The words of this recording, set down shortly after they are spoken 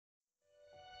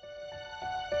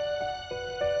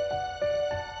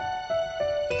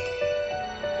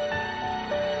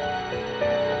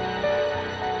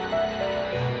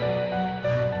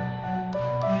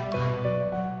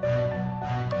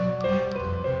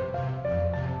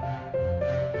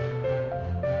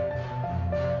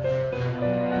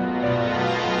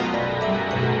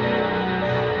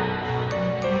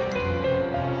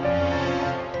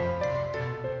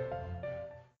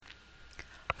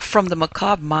From the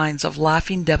macabre minds of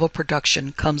Laughing Devil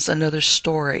Production comes another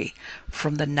story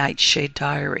from the Nightshade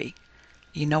Diary.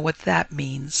 You know what that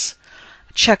means.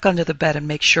 Check under the bed and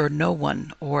make sure no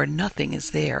one or nothing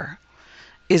is there.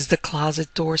 Is the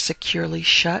closet door securely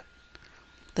shut?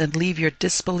 Then leave your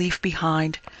disbelief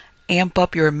behind, amp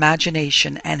up your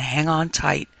imagination, and hang on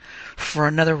tight for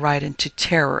another ride into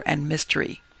terror and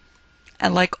mystery.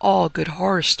 And like all good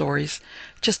horror stories,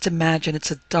 just imagine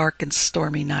it's a dark and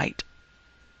stormy night.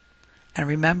 And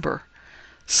remember,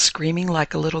 screaming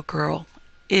like a little girl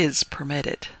is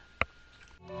permitted.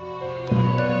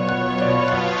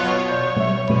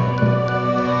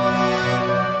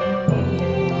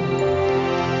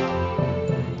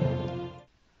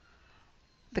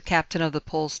 The Captain of the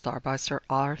Pole Star by Sir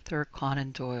Arthur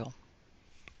Conan Doyle.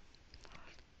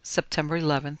 September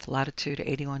 11th, latitude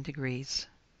 81 degrees.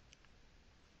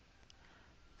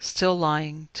 Still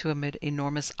lying to amid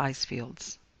enormous ice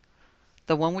fields.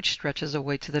 The one which stretches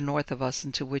away to the north of us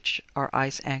and to which our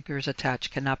ice anchor is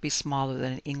attached cannot be smaller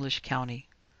than an English county.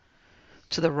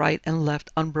 To the right and left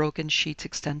unbroken sheets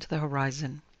extend to the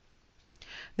horizon.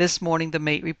 This morning the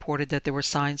mate reported that there were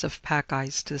signs of pack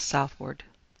ice to the southward.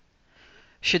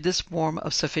 Should this form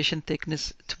of sufficient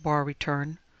thickness to bar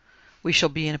return, we shall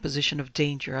be in a position of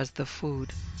danger, as the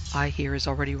food, I hear, is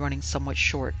already running somewhat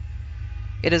short.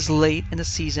 It is late in the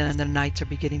season and the nights are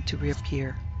beginning to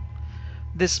reappear.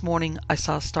 This morning I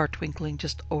saw a star twinkling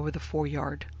just over the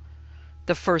foreyard,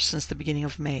 the first since the beginning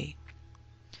of May.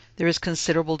 There is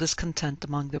considerable discontent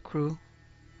among the crew,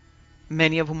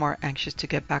 many of whom are anxious to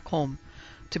get back home,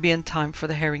 to be in time for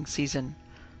the herring season,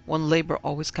 when labor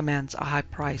always commands a high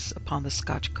price upon the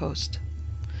Scotch coast.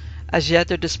 As yet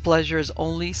their displeasure is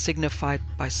only signified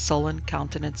by sullen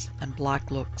countenance and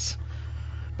black looks.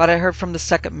 But I heard from the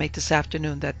second mate this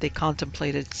afternoon that they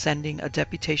contemplated sending a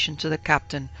deputation to the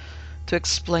captain to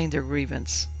explain their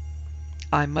grievance.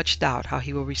 I much doubt how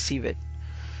he will receive it,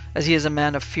 as he is a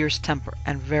man of fierce temper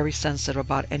and very sensitive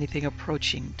about anything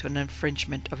approaching to an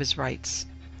infringement of his rights.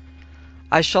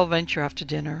 I shall venture after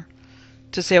dinner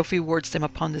to say a few words to him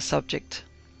upon this subject.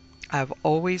 I have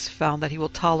always found that he will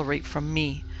tolerate from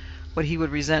me what he would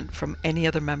resent from any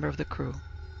other member of the crew.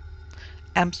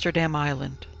 Amsterdam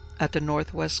Island, at the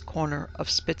northwest corner of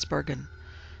Spitzbergen,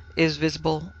 is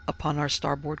visible upon our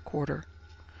starboard quarter,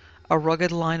 a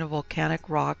rugged line of volcanic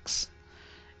rocks,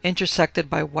 intersected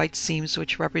by white seams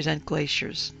which represent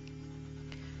glaciers.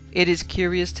 It is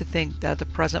curious to think that at the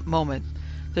present moment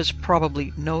there is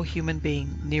probably no human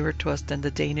being nearer to us than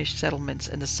the Danish settlements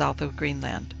in the south of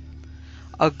Greenland,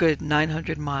 a good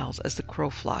 900 miles as the crow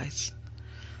flies.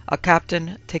 A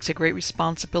captain takes a great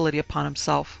responsibility upon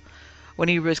himself when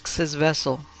he risks his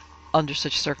vessel under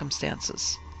such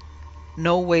circumstances.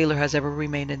 No whaler has ever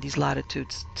remained in these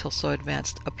latitudes till so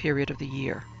advanced a period of the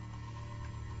year.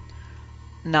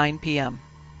 9 p.m.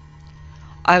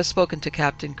 I have spoken to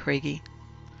Captain Craigie,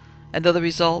 and though the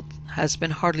result has been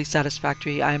hardly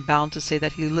satisfactory, I am bound to say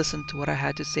that he listened to what I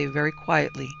had to say very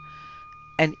quietly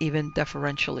and even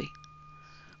deferentially.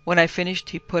 When I finished,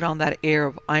 he put on that air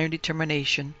of iron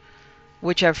determination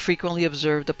which I have frequently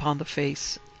observed upon the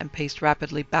face, and paced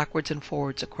rapidly backwards and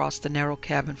forwards across the narrow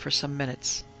cabin for some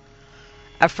minutes.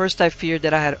 At first I feared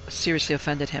that I had seriously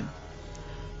offended him,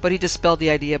 but he dispelled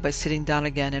the idea by sitting down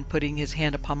again and putting his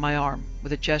hand upon my arm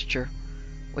with a gesture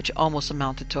which almost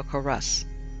amounted to a caress.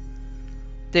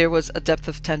 There was a depth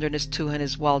of tenderness too in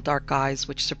his wild dark eyes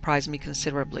which surprised me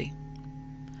considerably.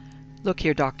 "Look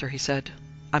here, Doctor," he said,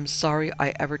 "I'm sorry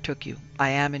I ever took you. I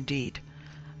am indeed,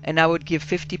 and I would give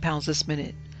 £50 this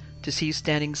minute to see you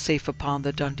standing safe upon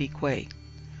the Dundee quay.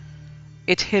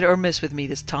 It's hit or miss with me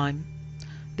this time.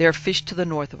 There are fish to the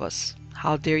north of us.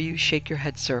 How dare you shake your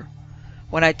head, sir,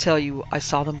 when I tell you I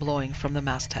saw them blowing from the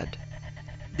masthead?"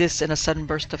 This in a sudden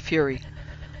burst of fury,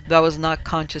 though I was not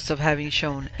conscious of having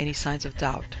shown any signs of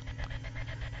doubt.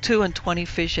 22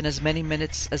 fish in as many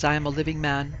minutes as I am a living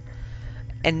man,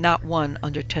 and not one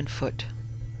under 10 foot.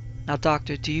 Now,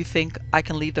 Doctor, do you think I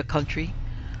can leave the country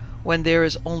when there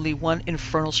is only one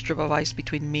infernal strip of ice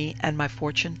between me and my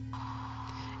fortune?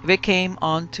 If it came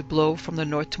on to blow from the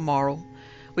north tomorrow,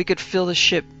 we could fill the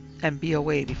ship and be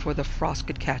away before the frost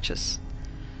could catch us.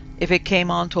 If it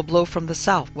came on to blow from the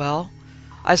south, well,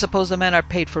 I suppose the men are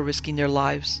paid for risking their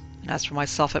lives, and as for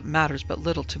myself, it matters but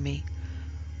little to me,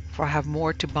 for I have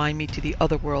more to bind me to the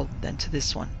other world than to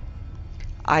this one.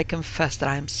 I confess that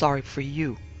I am sorry for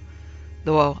you,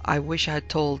 though I wish I had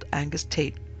told Angus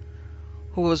Tate,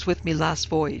 who was with me last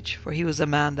voyage, for he was a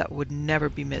man that would never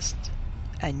be missed.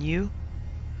 And you?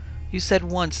 You said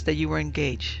once that you were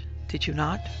engaged, did you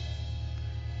not?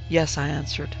 Yes, I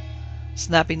answered,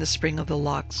 snapping the spring of the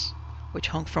locks. which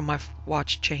hung from my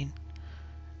watch chain,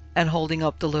 and holding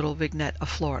up the little vignette of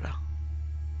Florida.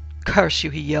 "Curse you!"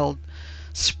 he yelled,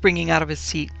 springing out of his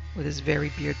seat with his very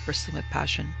beard bristling with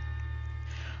passion.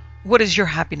 "What is your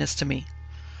happiness to me?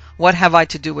 What have I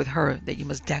to do with her that you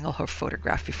must dangle her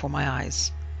photograph before my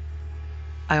eyes?"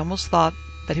 I almost thought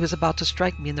that he was about to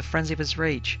strike me in the frenzy of his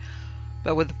rage,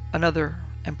 but with another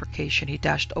imprecation he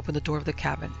dashed open the door of the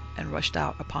cabin and rushed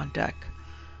out upon deck,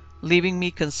 leaving me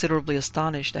considerably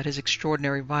astonished at his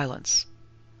extraordinary violence.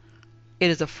 It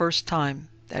is the first time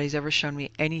that he's ever shown me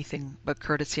anything but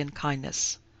courtesy and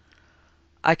kindness.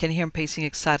 I can hear him pacing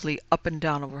excitedly up and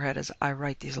down overhead as I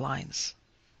write these lines.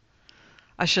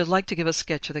 I should like to give a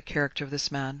sketch of the character of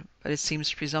this man, but it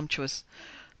seems presumptuous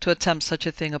to attempt such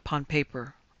a thing upon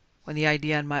paper, when the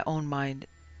idea in my own mind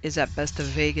is at best a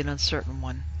vague and uncertain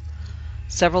one.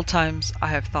 Several times I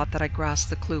have thought that I grasped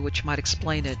the clue which might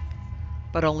explain it,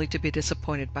 but only to be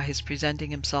disappointed by his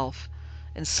presenting himself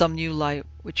in some new light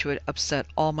which would upset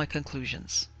all my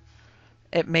conclusions.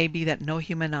 It may be that no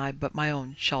human eye but my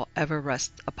own shall ever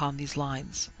rest upon these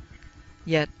lines,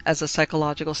 yet as a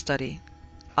psychological study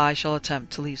I shall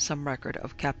attempt to leave some record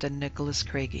of Captain Nicholas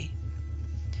Craigie.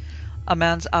 A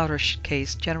man's outer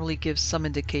case generally gives some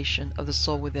indication of the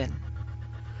soul within.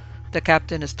 The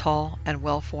captain is tall and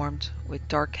well-formed, with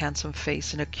dark handsome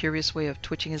face and a curious way of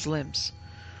twitching his limbs,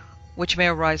 which may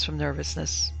arise from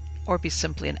nervousness, or be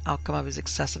simply an outcome of his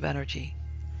excessive energy.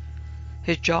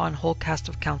 His jaw and whole cast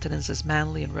of countenance is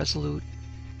manly and resolute,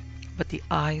 but the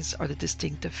eyes are the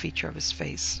distinctive feature of his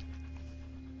face.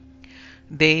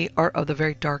 They are of the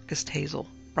very darkest hazel,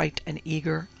 bright and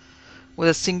eager, with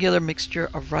a singular mixture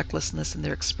of recklessness in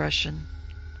their expression,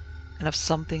 and of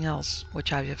something else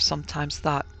which I have sometimes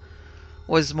thought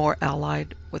was more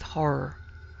allied with horror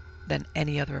than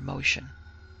any other emotion.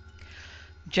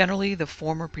 Generally the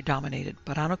former predominated,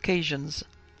 but on occasions,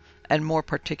 and more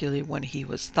particularly when he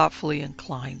was thoughtfully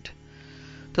inclined,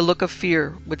 the look of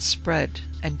fear would spread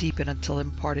and deepen until it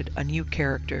imparted a new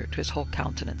character to his whole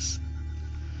countenance.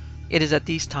 It is at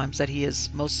these times that he is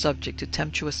most subject to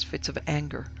tempestuous fits of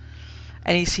anger,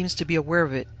 and he seems to be aware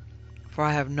of it, for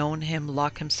I have known him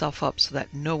lock himself up so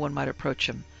that no one might approach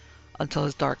him until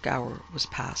his dark hour was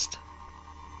past.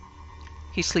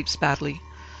 He sleeps badly,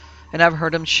 and I have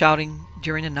heard him shouting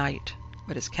during the night,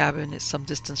 but his cabin is some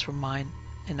distance from mine,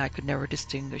 and I could never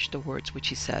distinguish the words which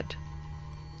he said.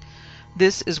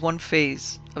 This is one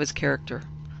phase of his character,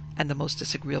 and the most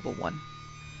disagreeable one.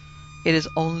 It is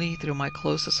only through my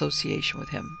close association with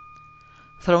him,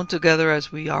 thrown together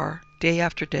as we are day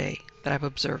after day, that I have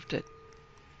observed it.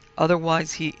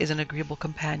 Otherwise he is an agreeable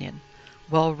companion,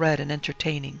 well-read and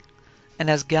entertaining, and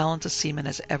as gallant a seaman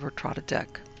as ever trod a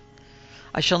deck.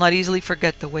 I shall not easily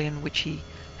forget the way in which he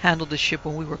handled the ship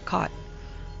when we were caught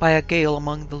by a gale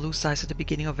among the loose ice at the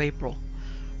beginning of April.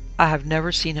 I have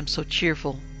never seen him so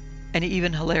cheerful, and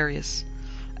even hilarious,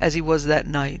 as he was that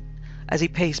night, as he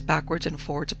paced backwards and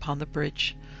forwards upon the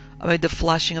bridge, amid the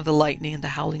flashing of the lightning and the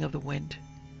howling of the wind.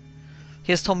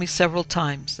 He has told me several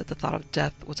times that the thought of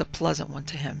death was a pleasant one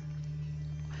to him,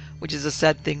 which is a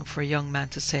sad thing for a young man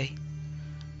to say.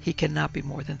 He cannot be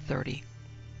more than 30.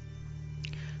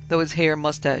 Though his hair and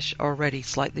mustache are already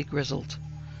slightly grizzled,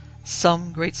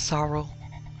 some great sorrow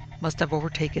must have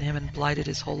overtaken him and blighted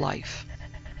his whole life.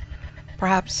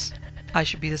 Perhaps I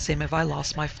should be the same if I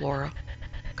lost my Flora.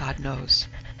 God knows.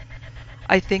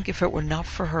 I think if it were not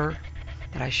for her,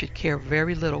 that I should care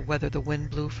very little whether the wind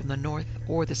blew from the north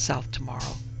or the south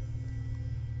tomorrow.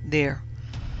 There,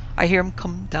 I hear him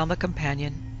come down the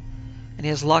companion, and he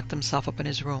has locked himself up in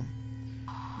his room,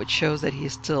 which shows that he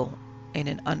is still in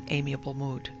an unamiable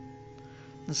mood.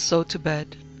 And so to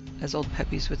bed, as old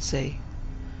Pepys would say,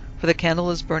 for the candle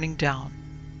is burning down.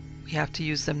 We have to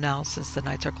use them now since the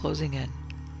nights are closing in,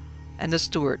 and the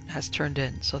steward has turned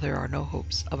in, so there are no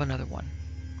hopes of another one.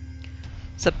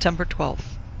 September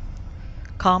 12th.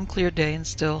 Calm, clear day, and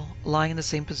still lying in the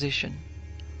same position.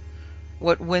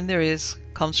 What wind there is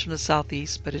comes from the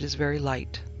southeast, but it is very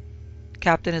light.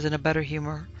 Captain is in a better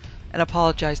humor, and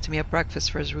apologized to me at breakfast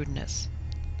for his rudeness.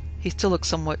 He still looks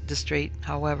somewhat distrait,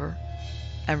 however,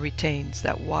 and retains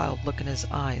that wild look in his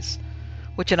eyes,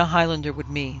 which in a Highlander would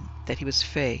mean that he was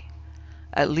fey.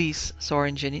 At least, so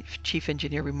our chief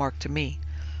engineer remarked to me,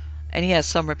 and he has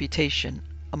some reputation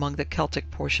among the Celtic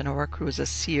portion of our crew as a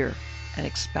seer and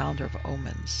expounder of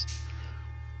omens.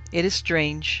 It is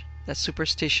strange that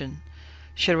superstition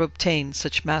should have obtained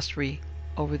such mastery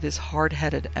over this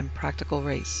hard-headed and practical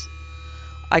race.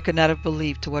 I could not have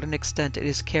believed to what an extent it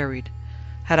is carried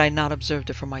had I not observed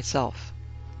it for myself.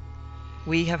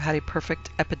 We have had a perfect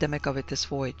epidemic of it this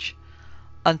voyage.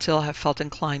 until I have felt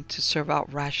inclined to serve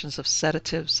out rations of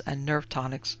sedatives and nerve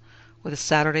tonics with a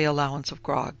Saturday allowance of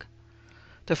grog.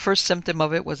 The first symptom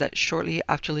of it was that shortly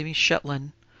after leaving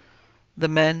Shetland, the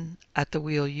men at the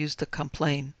wheel used to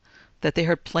complain that they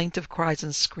heard plaintive cries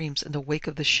and screams in the wake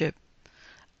of the ship,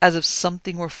 as if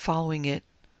something were following it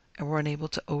and were unable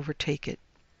to overtake it.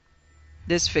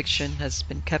 This fiction has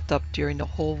been kept up during the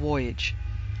whole voyage,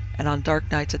 and on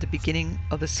dark nights at the beginning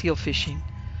of the seal fishing,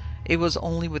 it was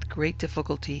only with great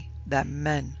difficulty that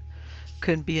men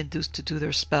could be induced to do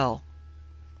their spell.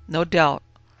 No doubt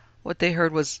what they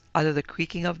heard was either the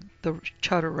creaking of the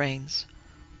rudder reins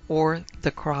or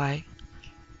the cry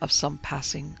of some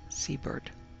passing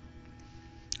seabird.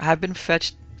 I have been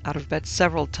fetched out of bed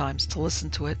several times to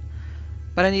listen to it,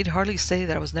 but I need hardly say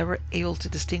that I was never able to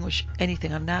distinguish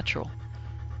anything unnatural.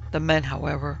 The men,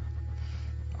 however,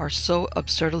 are so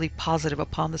absurdly positive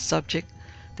upon the subject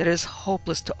that it is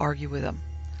hopeless to argue with them.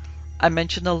 I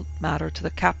mentioned the matter to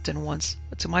the captain once,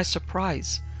 but to my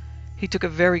surprise he took it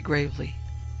very gravely,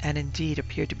 and indeed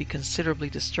appeared to be considerably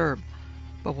disturbed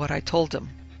by what I told him.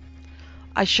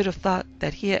 I should have thought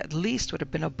that he at least would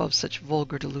have been above such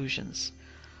vulgar delusions.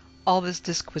 All this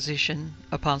disquisition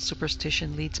upon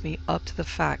superstition leads me up to the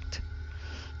fact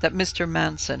that Mr.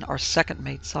 Manson, our second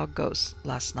mate, saw ghosts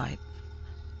last night,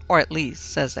 or at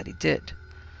least says that he did,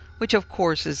 which of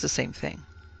course is the same thing.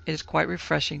 It is quite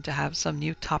refreshing to have some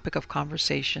new topic of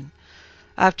conversation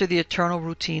after the eternal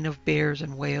routine of bears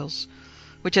and whales,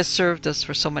 which has served us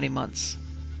for so many months.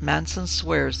 Manson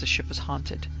swears the ship is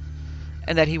haunted,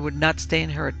 and that he would not stay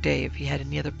in her a day if he had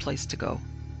any other place to go.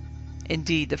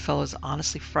 Indeed, the fellow is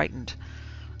honestly frightened,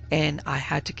 and I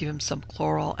had to give him some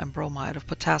chloral and bromide of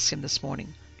potassium this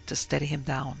morning to steady him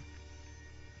down.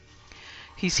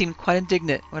 He seemed quite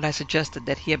indignant when I suggested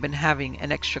that he had been having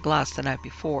an extra glass the night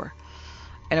before,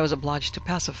 and I was obliged to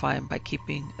pacify him by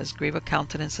keeping as grave a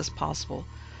countenance as possible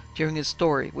during his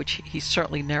story, which he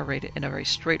certainly narrated in a very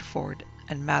straightforward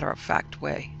and matter-of-fact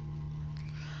way.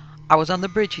 I was on the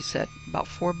bridge, he said, about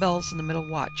 4 bells in the middle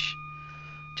watch,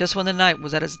 just when the night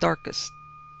was at its darkest.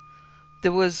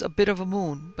 There was a bit of a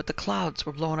moon, but the clouds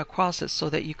were blowing across it so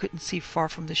that you couldn't see far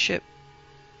from the ship.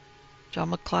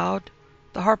 John Mixcloud,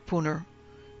 the harpooner,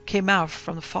 came aft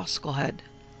from the forecastle head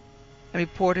and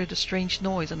reported a strange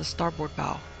noise on the starboard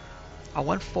bow. I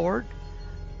went forward,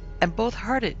 and both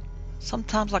heard it,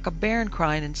 sometimes like a bairn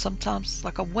crying and sometimes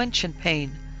like a wench in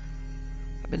pain.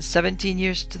 I've been 17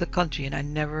 years to the country, and I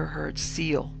never heard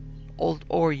seal, old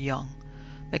or young,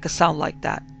 make a sound like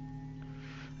that.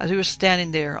 As we were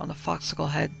standing there on the forecastle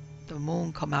head, the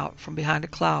moon come out from behind a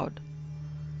cloud,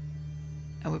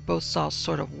 and we both saw a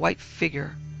sort of white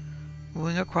figure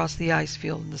moving across the ice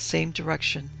field in the same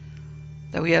direction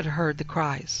that we had heard the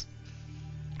cries.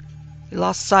 We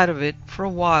lost sight of it for a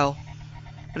while,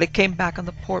 but it came back on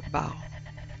the port bow,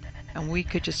 and we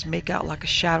could just make out like a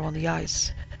shadow on the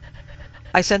ice.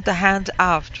 I sent a hand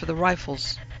aft for the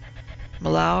rifles.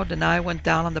 Mixcloud and I went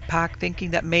down on the pack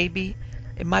thinking that maybe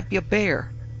it might be a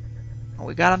bear. When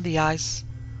we got on the ice,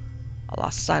 I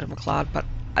lost sight of Mixcloud, but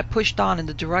I pushed on in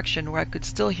the direction where I could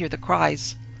still hear the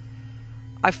cries.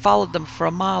 I followed them for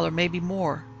a mile or maybe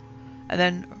more, and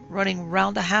then running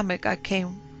round the hammock, I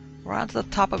came round to the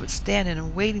top of it, standing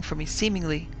and waiting for me,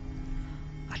 seemingly.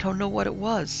 I don't know what it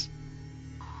was.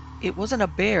 It wasn't a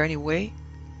bear, anyway.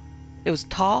 It was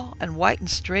tall and white and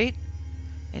straight,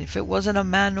 and if it wasn't a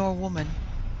man nor a woman,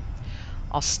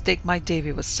 I'll stake my Davy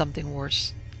it was something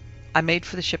worse. I made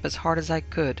for the ship as hard as I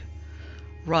could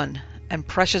run, and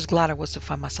precious glad I was to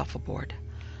find myself aboard.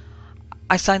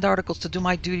 I signed articles to do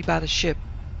my duty by the ship,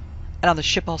 and on the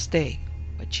ship I'll stay,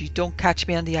 but you don't catch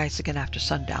me on the ice again after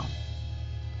sundown.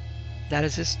 That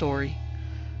is his story,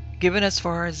 given as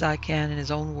far as I can in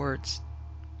his own words.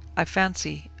 I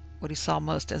fancy what he saw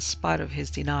must, in spite of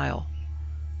his denial,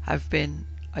 have been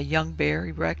a young bear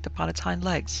erect upon its hind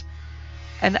legs,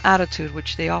 an attitude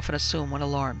which they often assume when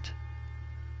alarmed.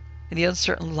 In the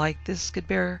uncertain light, this could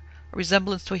bear a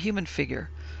resemblance to a human figure,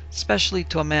 especially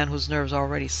to a man whose nerves are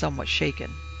already somewhat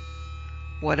shaken.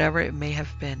 Whatever it may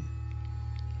have been,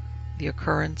 the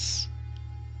occurrence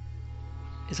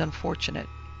is unfortunate,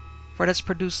 for it has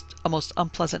produced a most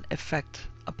unpleasant effect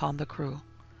upon the crew.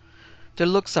 Their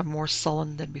looks are more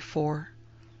sullen than before,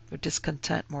 their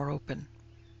discontent more open.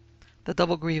 The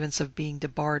double grievance of being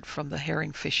debarred from the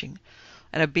herring fishing,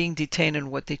 and of being detained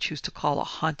in what they choose to call a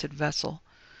haunted vessel,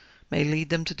 may lead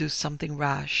them to do something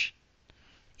rash.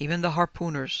 Even the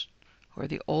harpooners, who are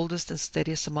the oldest and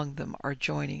steadiest among them, are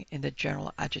joining in the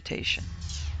general agitation.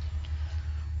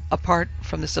 Apart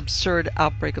from this absurd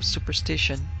outbreak of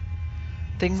superstition,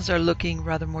 things are looking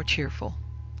rather more cheerful.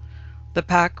 The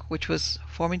pack which was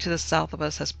forming to the south of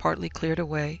us has partly cleared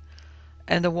away,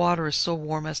 and the water is so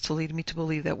warm as to lead me to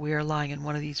believe that we are lying in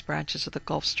one of these branches of the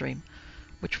Gulf Stream,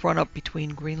 which run up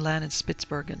between Greenland and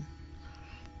Spitzbergen.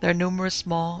 There are numerous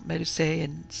small medusæ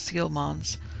and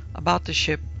sealmons about the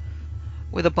ship,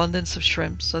 with abundance of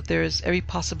shrimp, so that there is every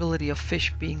possibility of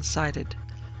fish being sighted.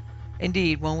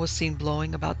 Indeed, one was seen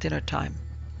blowing about dinner time,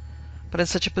 but in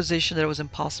such a position that it was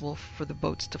impossible for the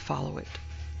boats to follow it.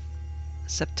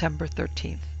 September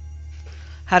 13th.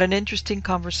 Had an interesting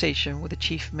conversation with the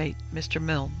chief mate, Mr.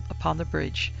 Milne, upon the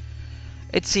bridge.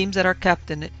 It seems that our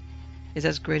captain is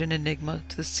as great an enigma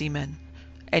to the seamen,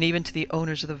 and even to the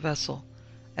owners of the vessel,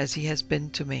 as he has been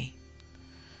to me.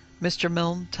 Mr.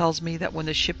 Milne tells me that when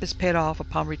the ship is paid off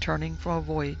upon returning from a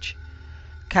voyage,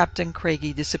 Captain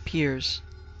Craigie disappears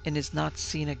and is not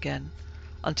seen again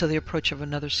until the approach of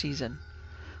another season,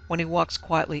 when he walks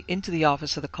quietly into the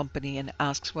office of the company and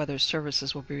asks whether his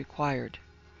services will be required.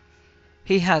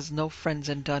 He has no friends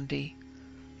in Dundee,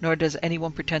 nor does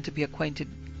anyone pretend to be acquainted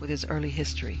with his early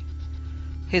history.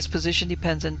 His position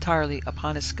depends entirely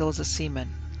upon his skill as a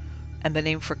seaman, and the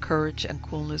name for courage and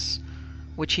coolness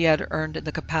which he had earned in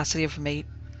the capacity of mate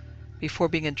before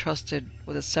being entrusted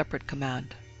with a separate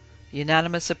command. The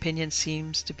unanimous opinion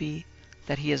seems to be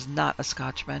that he is not a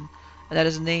Scotchman, and that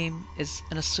his name is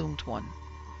an assumed one.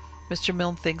 Mr.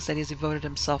 Milne thinks that he has devoted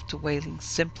himself to whaling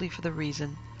simply for the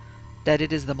reason that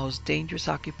it is the most dangerous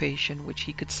occupation which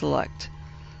he could select,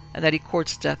 and that he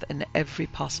courts death in every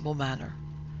possible manner.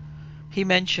 He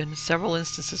mentioned several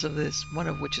instances of this, one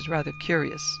of which is rather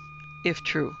curious, if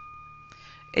true.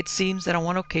 It seems that on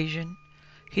one occasion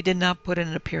he did not put in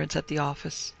an appearance at the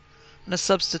office, and a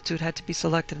substitute had to be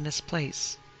selected in his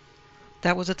place.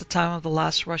 That was at the time of the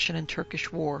last Russian and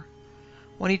Turkish war.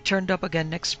 When he turned up again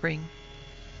next spring,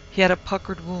 he had a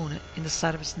puckered wound in the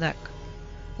side of his neck,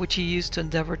 which he used to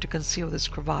endeavour to conceal with his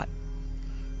cravat.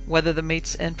 Whether the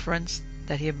mate's inference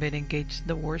that he had been engaged in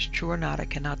the war is true or not, I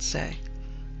cannot say.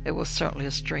 It was certainly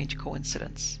a strange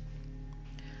coincidence.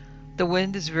 The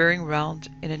wind is veering round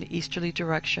in an easterly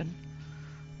direction,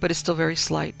 but is still very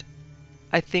slight.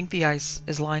 I think the ice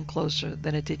is lying closer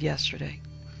than it did yesterday.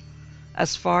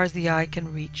 As far as the eye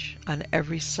can reach, on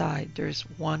every side there is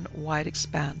one wide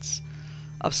expanse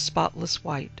of spotless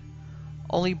white,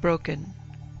 only broken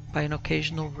by an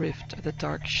occasional rift of the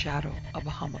dark shadow of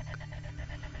a hummock.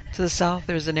 To the south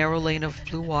there is a narrow lane of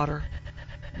blue water,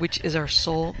 which is our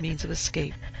sole means of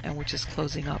escape, and which is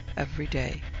closing up every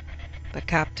day. The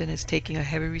captain is taking a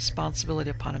heavy responsibility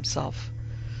upon himself.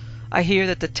 I hear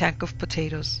that the tank of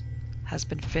potatoes has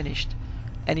been finished,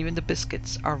 and even the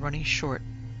biscuits are running short,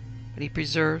 but he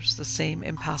preserves the same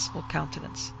impassible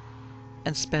countenance,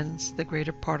 and spends the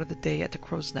greater part of the day at the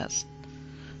crow's nest,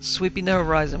 sweeping the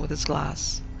horizon with his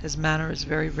glass. His manner is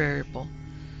very variable,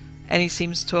 and he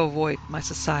seems to avoid my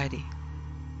society,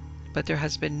 but there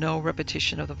has been no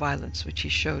repetition of the violence which he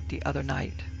showed the other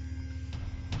night.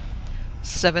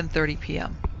 7:30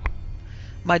 p.m.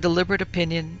 My deliberate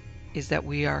opinion is that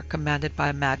we are commanded by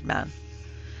a madman.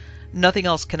 Nothing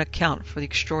else can account for the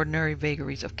extraordinary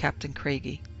vagaries of Captain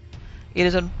Craigie. It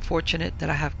is unfortunate that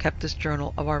I have kept this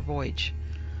journal of our voyage,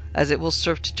 as it will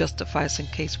serve to justify us in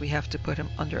case we have to put him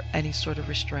under any sort of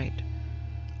restraint,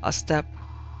 a step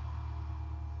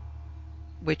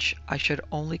which I should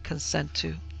only consent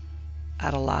to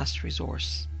at a last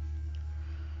resource.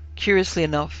 Curiously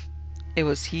enough, it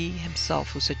was he himself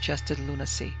who suggested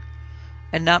lunacy,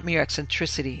 and not mere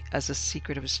eccentricity as the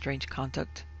secret of his strange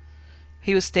conduct.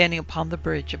 He was standing upon the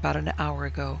bridge about an hour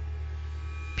ago,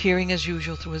 peering as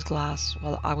usual through his glass,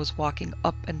 while I was walking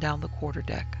up and down the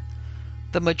quarter-deck.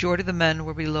 The majority of the men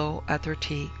were below at their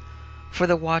tea, for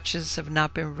the watches have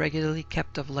not been regularly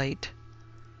kept of late.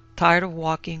 Tired of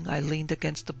walking, I leaned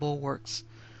against the bulwarks,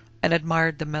 and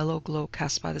admired the mellow glow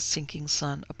cast by the sinking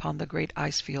sun upon the great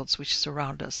ice fields which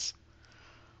surround us.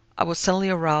 I was suddenly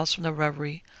aroused from the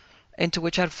reverie into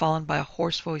which I had fallen by a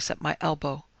hoarse voice at my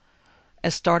elbow,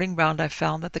 and starting round I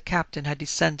found that the captain had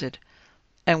descended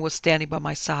and was standing by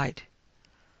my side.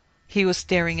 He was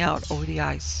staring out over the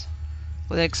ice,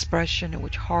 with an expression in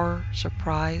which horror,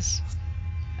 surprise,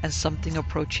 and something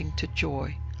approaching to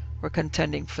joy were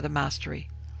contending for the mastery.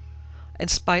 In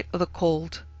spite of the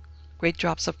cold, great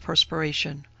drops of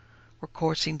perspiration were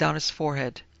coursing down his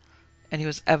forehead, and he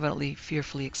was evidently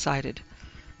fearfully excited.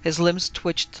 His limbs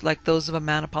twitched like those of a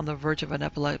man upon the verge of an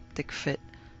epileptic fit,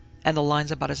 and the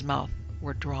lines about his mouth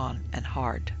were drawn and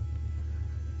hard.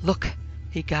 "Look!"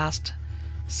 he gasped,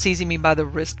 seizing me by the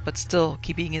wrist, but still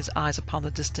keeping his eyes upon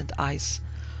the distant ice,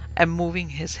 and moving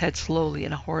his head slowly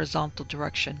in a horizontal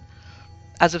direction,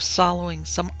 as if following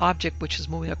some object which was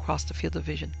moving across the field of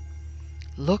vision.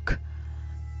 "Look!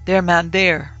 There, man,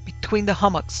 there, between the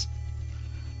hummocks.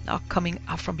 Now coming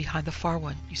out from behind the far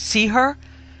one. You see her?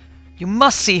 You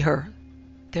must see her.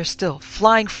 There still,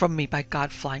 flying from me, by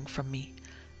God, flying from me.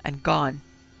 And gone.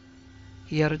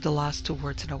 He uttered the last two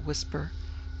words in a whisper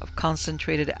of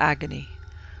concentrated agony,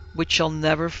 which shall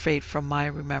never fade from my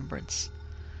remembrance.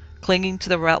 Clinging to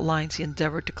the ratlines, he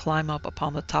endeavored to climb up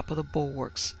upon the top of the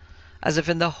bulwarks, as if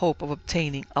in the hope of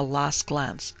obtaining a last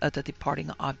glance at the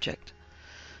departing object.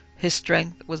 His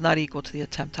strength was not equal to the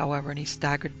attempt, however, and he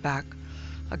staggered back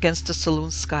against the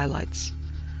saloon skylights,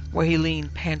 where he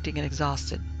leaned panting and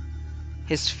exhausted.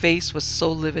 His face was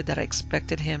so livid that I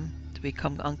expected him to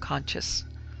become unconscious,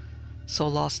 so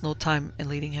lost no time in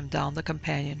leading him down the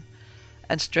companion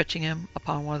and stretching him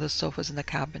upon one of the sofas in the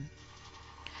cabin.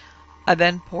 I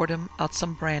then poured him out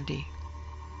some brandy,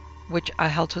 which I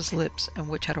held to his lips and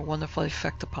which had a wonderful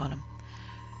effect upon him,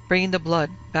 bringing the blood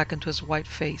back into his white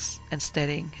face and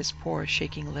steadying his poor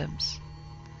shaking limbs.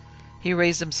 He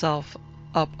raised himself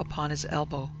up upon his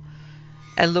elbow,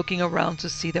 and looking around to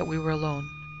see that we were alone,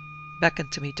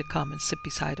 beckoned to me to come and sit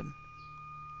beside him.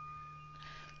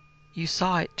 "You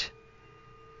saw it,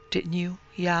 didn't you?"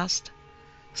 he asked,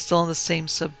 still in the same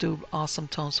subdued, awesome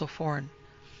tone so foreign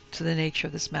to the nature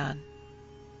of this man.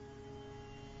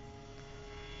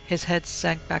 His head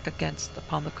sank back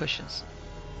upon the cushions.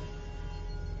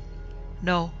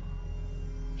 "No,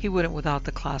 he wouldn't without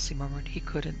the glass," he murmured. "He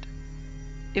couldn't.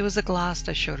 It was the glass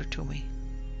that showed it to me.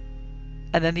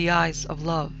 And then the eyes of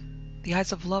love. The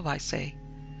eyes of love, I say.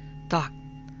 Doc,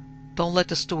 don't let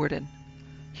the steward in.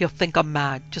 He'll think I'm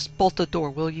mad. Just bolt the door,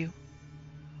 will you?"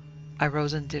 I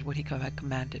rose and did what he had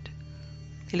commanded.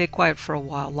 He lay quiet for a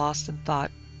while, lost in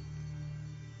thought,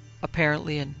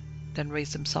 apparently, and then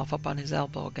raised himself up on his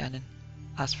elbow again and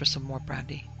asked for some more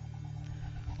brandy.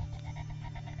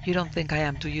 "You don't think I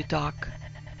am, do you, Doc?"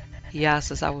 he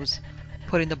asked as I was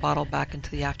putting the bottle back into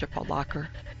the afterpot locker.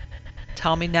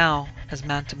 "Tell me now, as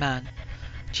man to man,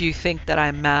 do you think that I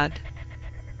am mad?"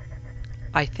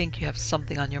 "I think you have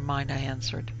something on your mind," I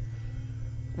answered,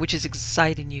 "which is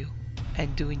exciting you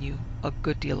and doing you a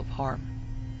good deal of harm."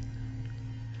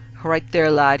 "Right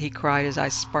there, lad," he cried, his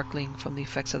eyes sparkling from the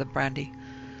effects of the brandy.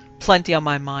 "Plenty on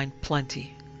my mind,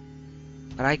 plenty.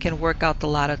 But I can work out the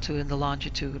latitude and the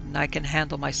longitude, and I can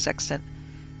handle my sextant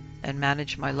and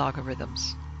manage my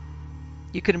logarithms.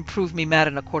 You couldn't prove me mad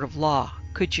in a court of law,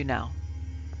 could you now?"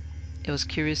 It was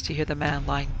curious to hear the man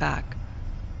lying back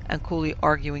and coolly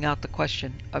arguing out the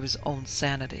question of his own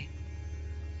sanity.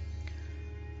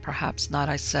 "Perhaps not,"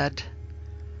 I said.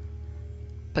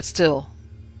 "But still,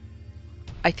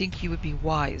 I think you would be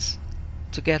wise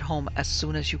to get home as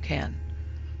soon as you can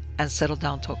and settle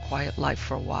down to a quiet life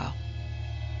for a while."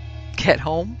 "Get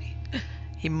home?"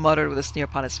 he muttered with a sneer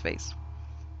upon his face.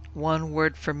 "One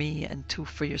word for me and two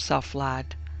for yourself,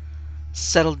 lad.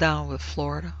 Settle down with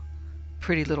Florida,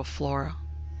 pretty little Flora.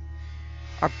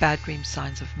 Are bad dreams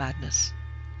signs of madness?"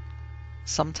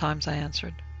 "Sometimes," I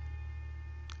answered.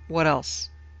 "What else?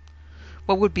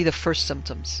 What would be the first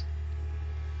symptoms?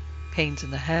 Pains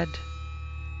in the head,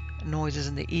 noises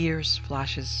in the ears,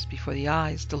 flashes before the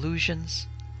eyes, delusions?"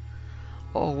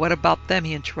 "Oh, what about them?"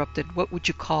 he interrupted. "What would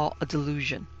you call a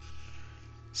delusion?"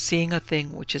 "Seeing a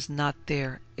thing which is not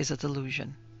there is a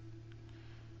delusion."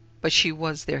 "But she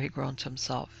was there," he groaned to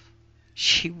himself.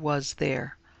 "She was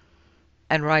there."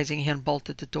 And rising, he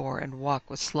unbolted the door and walked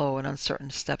with slow and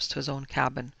uncertain steps to his own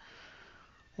cabin,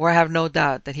 where I have no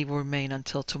doubt that he will remain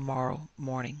until tomorrow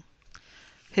morning.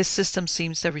 His system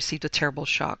seems to have received a terrible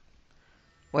shock,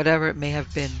 whatever it may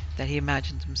have been that he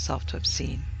imagined himself to have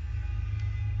seen.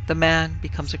 The man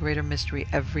becomes a greater mystery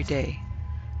every day,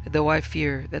 though I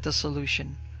fear that the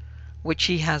solution, which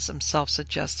he has himself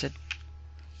suggested,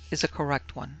 is a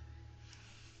correct one,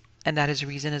 and that his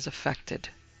reason is affected.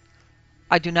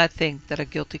 I do not think that a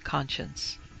guilty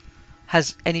conscience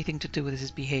has anything to do with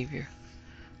his behavior.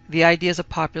 The idea is a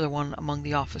popular one among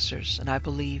the officers, and I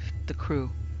believe the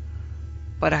crew,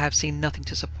 but I have seen nothing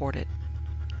to support it.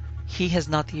 He has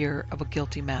not the air of a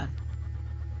guilty man,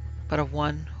 but of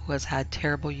one who has had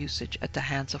terrible usage at the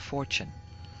hands of fortune,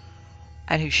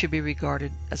 and who should be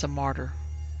regarded as a martyr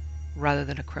rather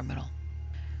than a criminal.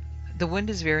 The wind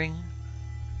is veering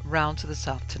round to the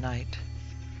south tonight.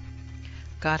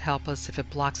 God help us if it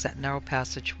blocks that narrow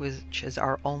passage which is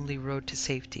our only road to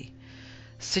safety.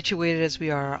 Situated as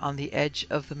we are on the edge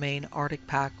of the main Arctic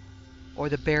pack, or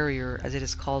the barrier as it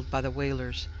is called by the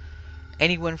whalers,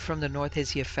 any wind from the north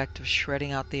has the effect of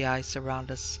shredding out the ice around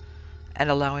us and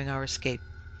allowing our escape,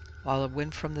 while a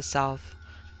wind from the south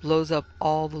blows up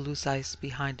all the loose ice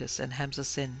behind us and hems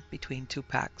us in between two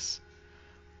packs.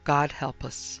 God help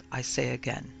us, I say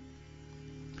again.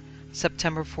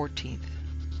 September 14th.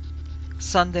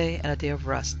 Sunday and a day of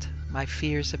rest. My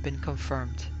fears have been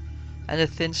confirmed, and a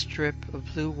thin strip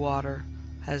of blue water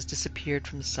has disappeared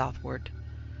from the southward.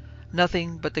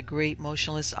 Nothing but the great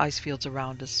motionless ice fields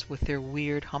around us, with their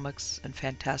weird hummocks and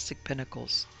fantastic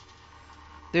pinnacles.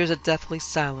 There is a deathly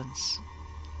silence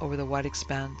over the white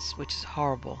expanse, which is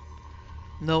horrible.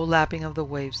 No lapping of the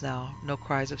waves now, no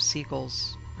cries of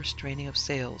seagulls or straining of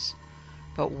sails,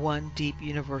 but one deep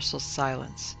universal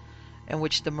silence, in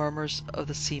which the murmurs of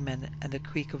the seamen and the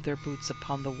creak of their boots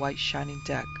upon the white shining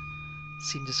deck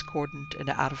seemed discordant and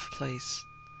out of place.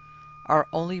 Our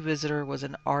only visitor was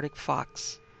an Arctic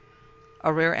fox,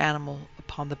 a rare animal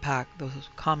upon the pack, though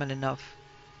common enough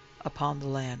upon the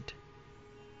land.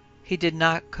 He did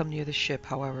not come near the ship,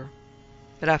 however,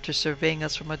 but after surveying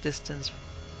us from a distance,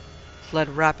 fled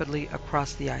rapidly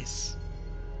across the ice.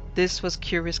 This was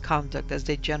curious conduct, as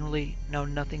they generally know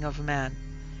nothing of man,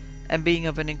 and being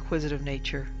of an inquisitive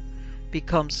nature,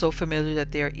 become so familiar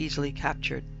that they are easily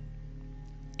captured.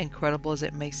 Incredible as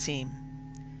it may seem,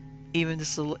 even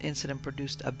this little incident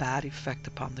produced a bad effect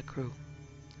upon the crew.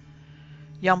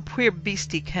 "Yon puir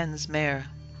beastie kens mair,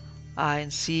 aye,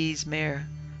 and sees mair,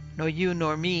 nor you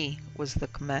nor me," was the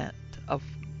comment of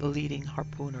the leading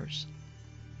harpooners.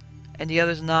 And the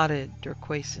others nodded their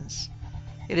acquiescence.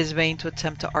 It is vain to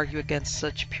attempt to argue against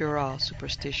such puerile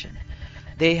superstition.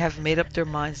 They have made up their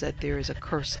minds that there is a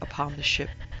curse upon the ship,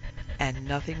 and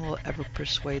nothing will ever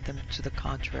persuade them to the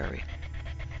contrary.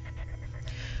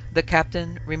 The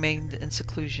captain remained in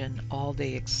seclusion all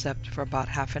day except for about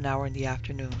half an hour in the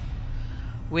afternoon.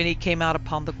 When he came out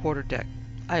upon the quarter-deck,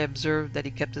 I observed that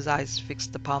he kept his eyes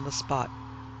fixed upon the spot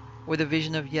where the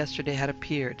vision of yesterday had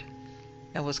appeared,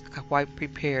 and was quite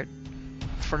prepared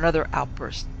for another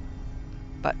outburst,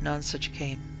 but none such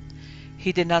came.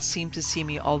 He did not seem to see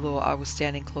me, although I was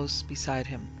standing close beside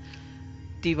him.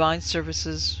 Divine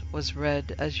Services was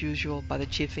read as usual by the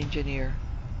chief engineer.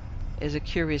 It is a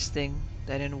curious thing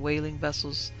that in whaling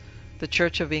vessels the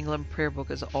Church of England prayer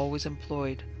book is always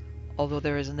employed, although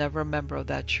there is never a member of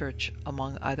that church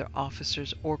among either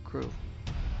officers or crew.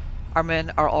 Our men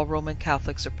are all Roman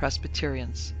Catholics or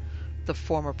Presbyterians, the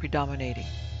former predominating.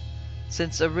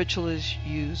 Since a ritual is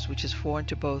used which is foreign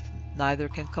to both, neither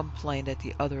can complain that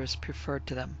the other is preferred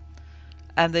to them,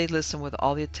 and they listen with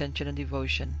all the attention and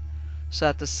devotion, so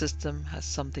that the system has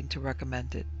something to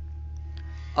recommend it.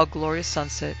 A glorious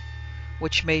sunset,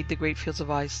 which made the great fields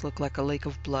of ice look like a lake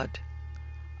of blood.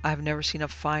 I have never seen a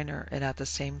finer and at the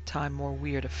same time more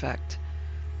weird effect.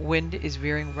 Wind is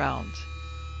veering round.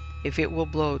 If it will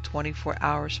blow 24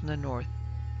 hours from the north,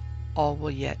 all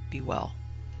will yet be well.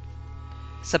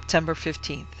 September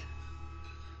 15th.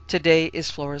 Today is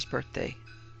Flora's birthday.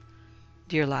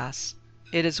 Dear lass,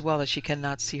 it is well that she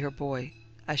cannot see her boy,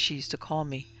 as she used to call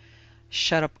me,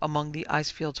 shut up among the ice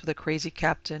fields with a crazy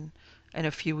captain and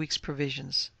a few weeks'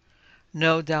 provisions.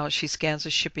 No doubt she scans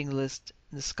the shipping list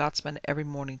in the Scotsman every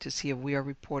morning to see if we are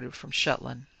reported from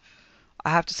Shetland.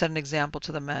 I have to set an example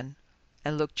to the men,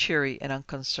 and look cheery and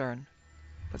unconcerned,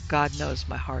 but God knows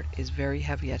my heart is very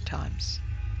heavy at times.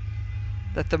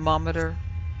 The thermometer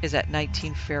is at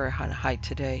 19 Fahrenheit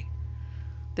today.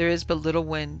 There is but little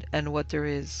wind, and what there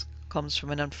is comes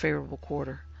from an unfavorable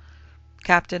quarter.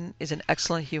 Captain is in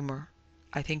excellent humor.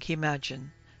 I think he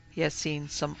imagined he has seen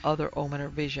some other omen or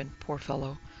vision, poor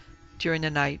fellow, during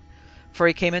the night, for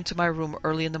he came into my room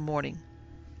early in the morning,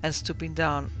 and stooping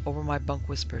down over my bunk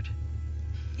whispered,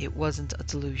 "It wasn't a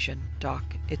delusion, Doc.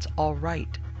 It's all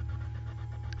right."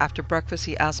 After breakfast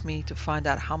he asked me to find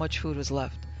out how much food was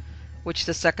left, which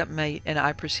the second mate and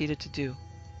I proceeded to do.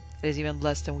 It is even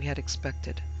less than we had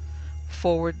expected.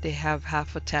 Forward they have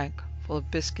half a tank full of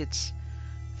biscuits,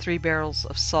 3 barrels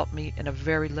of salt meat, and a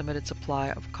very limited supply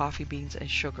of coffee beans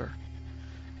and sugar.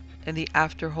 In the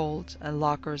afterhold and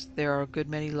lockers there are a good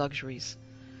many luxuries,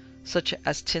 such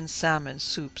as tinned salmon,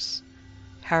 soups,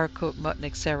 haricot mutton,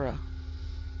 etc.,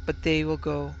 but they will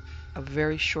go a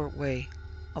very short way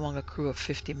among a crew of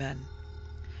 50 men.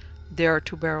 There are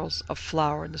 2 barrels of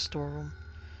flour in the storeroom,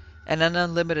 and an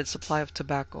unlimited supply of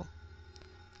tobacco,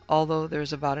 although there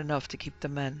is about enough to keep the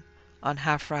men on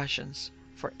half rations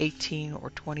for 18 or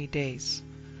 20 days,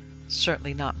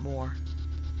 certainly not more.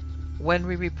 When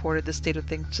we reported the state of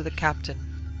things to the captain,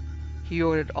 he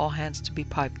ordered all hands to be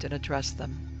piped and addressed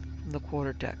them from the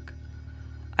quarter-deck.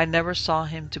 I never saw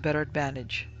him to better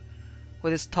advantage.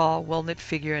 With his tall, well-knit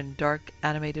figure and dark,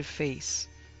 animated face,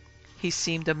 he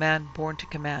seemed a man born to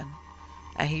command,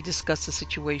 and he discussed the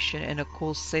situation in a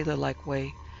cool, sailor-like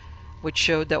way, which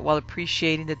showed that while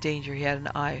appreciating the danger he had an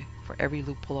eye for every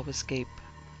loophole of escape.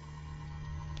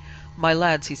 "My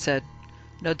lads," he said,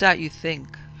 "no doubt you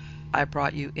think I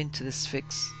brought you into this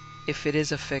fix, if it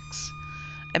is a fix,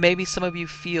 and maybe some of you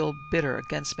feel bitter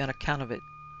against me on account of it.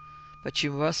 But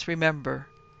you must remember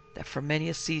that for many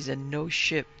a season no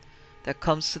ship that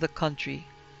comes to the country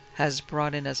has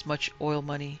brought in as much oil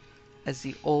money as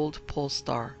the old Pole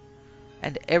Star,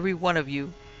 and every one of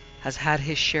you has had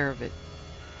his share of it.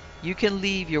 You can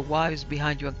leave your wives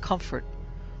behind you in comfort,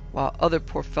 while other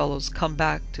poor fellows come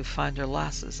back to find their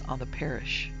lasses on the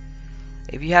parish.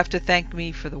 If you have to thank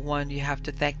me for the one, you have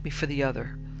to thank me for the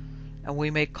other, and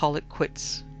we may call it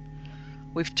quits.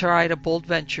 We've tried a bold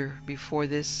venture before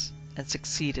this and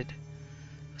succeeded.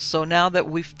 So now that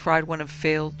we've tried one and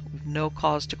failed, we've no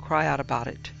cause to cry out about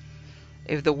it.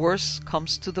 If the worst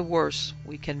comes to the worst,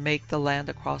 we can make the land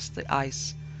across the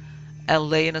ice and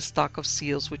lay in a stock of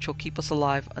seals which will keep us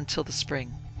alive until the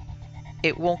spring.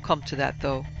 It won't come to that,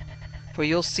 though, for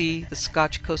you'll see the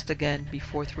Scotch coast again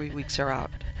before 3 weeks are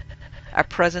out. At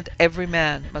present every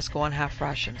man must go on half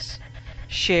rations.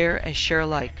 Share and share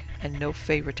alike, and no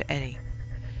favour to any.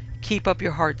 Keep up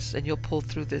your hearts, and you'll pull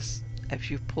through this, as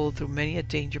you've pulled through many a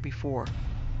danger before.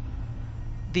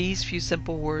 These few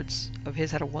simple words of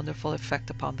his had a wonderful effect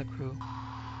upon the crew.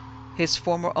 His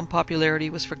former unpopularity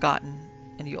was forgotten,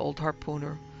 and the old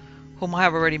harpooner, whom I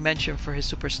have already mentioned for his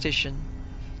superstition,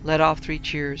 let off 3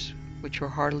 cheers, which were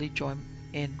heartily joined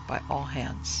in by all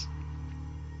hands.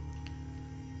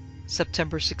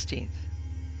 September 16th.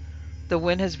 The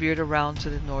wind has veered around to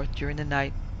the north during the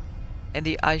night, and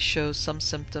the ice shows some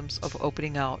symptoms of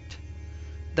opening out.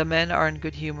 The men are in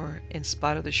good humor, in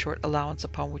spite of the short allowance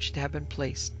upon which they have been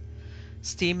placed.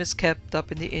 Steam is kept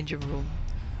up in the engine room,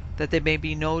 that there may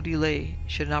be no delay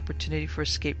should an opportunity for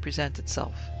escape present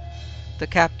itself. The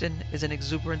captain is in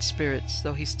exuberant spirits,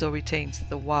 though he still retains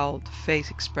the wild face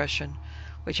expression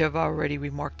which I have already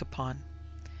remarked upon.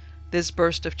 This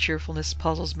burst of cheerfulness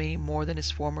puzzles me more than his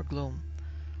former gloom.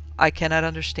 I cannot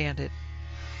understand it.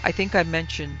 I think I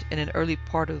mentioned in an early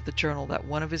part of the journal that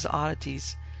one of his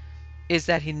oddities is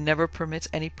that he never permits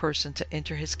any person to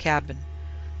enter his cabin,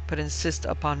 but insists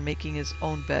upon making his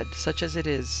own bed, such as it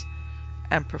is,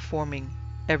 and performing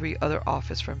every other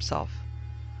office for himself.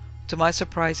 To my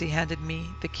surprise he handed me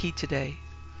the key today,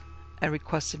 and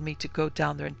requested me to go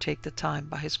down there and take the time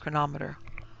by his chronometer,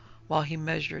 while he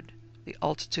measured the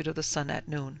altitude of the sun at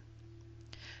noon.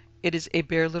 It is a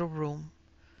bare little room,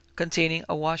 containing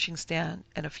a washing stand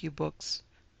and a few books,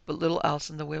 but little else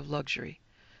in the way of luxury,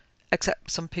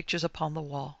 except some pictures upon the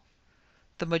wall.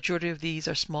 The majority of these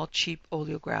are small cheap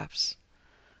oleographs,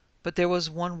 but there was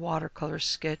one watercolor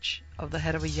sketch of the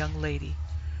head of a young lady,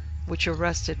 which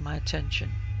arrested my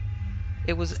attention.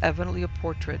 It was evidently a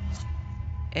portrait,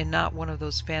 and not one of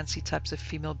those fancy types of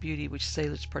female beauty which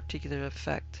sailors particularly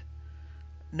affect.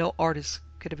 No artist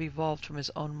could have evolved from his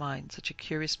own mind such a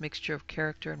curious mixture of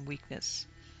character and weakness.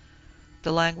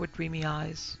 The languid dreamy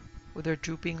eyes, with their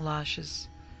drooping lashes,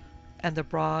 and the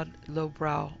broad low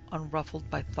brow unruffled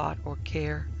by thought or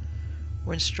care,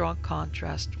 were in strong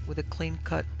contrast with the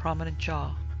clean-cut prominent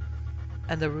jaw,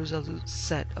 and the resolute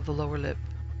set of the lower lip.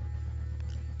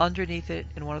 Underneath it,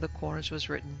 in one of the corners, was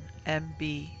written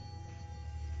M.B.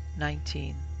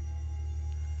 19.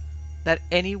 That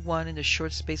any one in the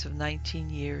short space of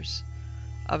 19 years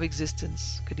of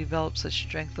existence could develop such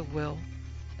strength of will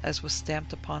as was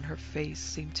stamped upon her face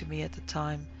seemed to me at the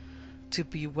time to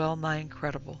be well nigh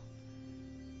incredible.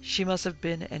 She must have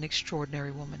been an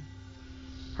extraordinary woman.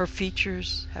 Her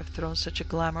features have thrown such a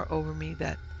glamour over me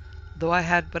that, though I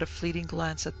had but a fleeting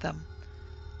glance at them,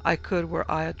 I could, were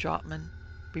I a draughtsman,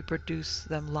 reproduce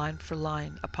them line for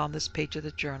line upon this page of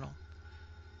the journal.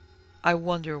 I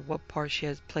wonder what part she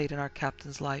has played in our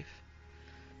captain's life.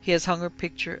 He has hung her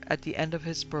picture at the end of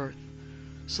his berth,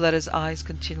 so that his eyes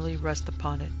continually rest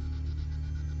upon it.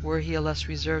 Were he a less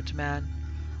reserved man,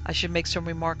 I should make some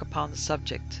remark upon the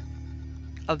subject.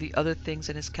 Of the other things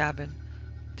in his cabin,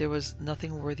 there was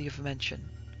nothing worthy of mention.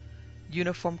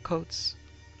 Uniform coats,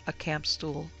 a camp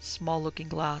stool, small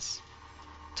looking-glass,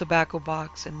 tobacco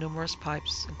box, and numerous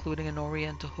pipes, including an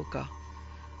oriental hookah,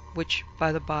 which,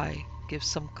 by the by, gives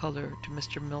some color to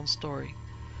Mr. Milne's story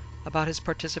about his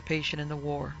participation in the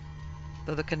war,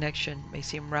 though the connection may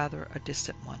seem rather a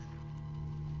distant one.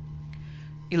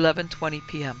 11:20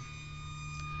 p.m.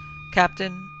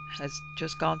 Captain has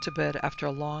just gone to bed after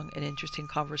a long and interesting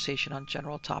conversation on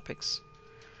general topics.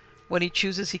 When he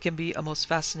chooses, he can be a most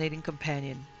fascinating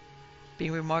companion,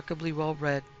 being remarkably well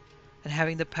read, and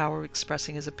having the power of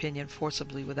expressing his opinion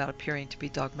forcibly without appearing to be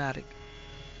dogmatic.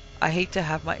 I hate to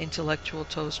have my intellectual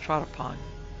toes trod upon.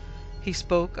 He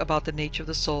spoke about the nature of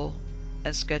the soul,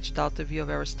 and sketched out the view of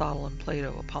Aristotle and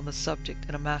Plato upon the subject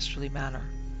in a masterly manner.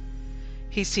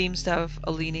 He seems to have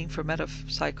a leaning for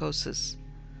metapsychosis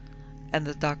and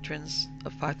the doctrines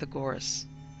of Pythagoras.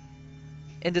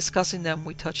 In discussing them,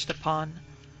 we touched upon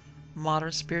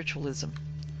modern spiritualism,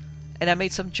 and I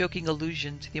made some joking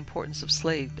allusion to the importance of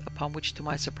slaves, upon which, to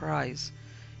my surprise,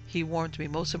 he warned me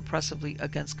most impressively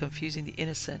against confusing the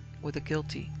innocent with the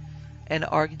guilty, and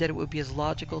argued that it would be as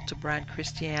logical to brand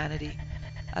Christianity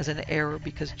as an error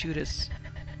because Judas,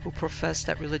 who professed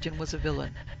that religion was a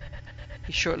villain.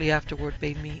 He shortly afterward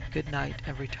bade me good night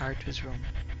and retired to his room.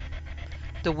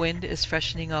 The wind is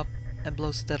freshening up and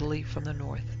blows steadily from the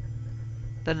north.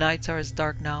 The nights are as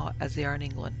dark now as they are in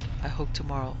England. I hope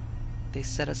tomorrow they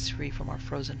set us free from our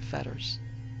frozen fetters.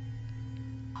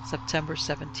 September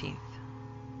 17th.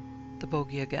 The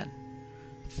bogey again.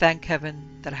 Thank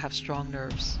heaven that I have strong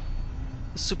nerves.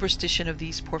 The superstition of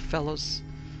these poor fellows,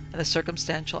 and the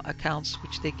circumstantial accounts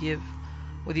which they give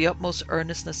with the utmost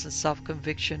earnestness and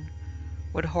self-conviction,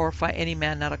 would horrify any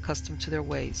man not accustomed to their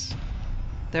ways.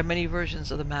 There are many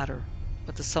versions of the matter,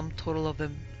 but the sum total of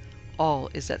them all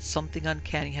is that something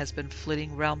uncanny has been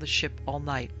flitting round the ship all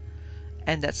night,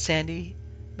 and that Sandy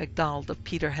MacDonald of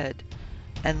Peterhead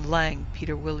and Lang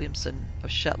Peter Williamson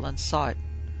of Shetland saw it,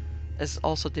 as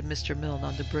also did Mr. Milne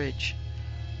on the bridge.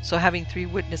 So having 3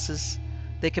 witnesses,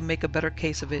 they can make a better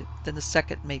case of it than the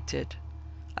second mate did.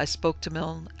 I spoke to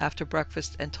Milne after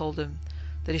breakfast and told him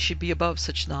that he should be above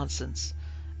such nonsense,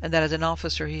 and that as an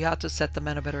officer he ought to set the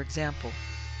men a better example.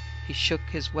 He shook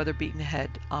his weather-beaten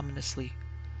head ominously,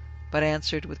 but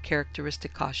answered with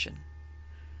characteristic caution.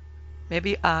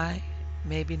 "Maybe aye,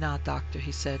 maybe not, doctor,"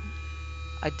 he said.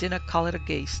 "I dinna call it a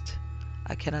ghaist.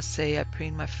 I canna say I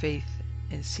preen my faith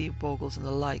in sea bogles and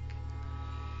the like,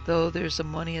 though there's a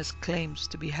mony as claims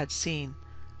to be had seen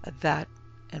at that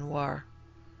and war.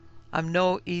 I'm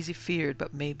no easy feared,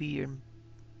 but maybe your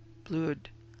bluid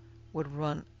would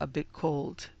run a bit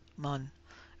cold, mun,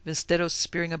 if instead o'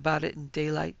 speering about it in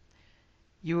daylight,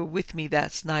 you were with me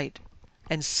that's night,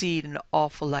 and seed an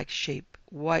awful like shape,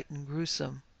 white and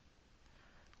gruesome,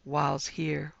 whiles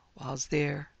here, whiles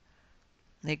there,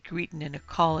 nae greeting and a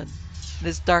calling, in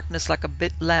this darkness like a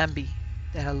bit lambie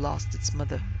that had lost its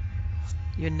mother.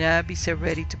 You'd na be sae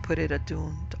ready to put it a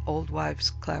doon to old wives'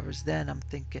 clavers then, I'm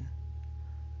thinking."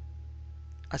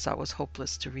 I saw it was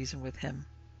hopeless to reason with him,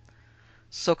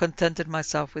 so contented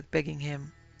myself with begging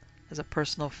him as a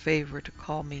personal favour to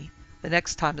call me the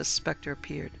next time the spectre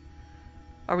appeared,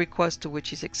 a request to which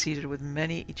he succeeded with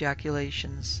many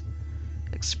ejaculations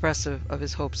expressive of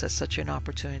his hopes that such an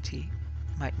opportunity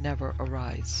might never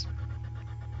arise.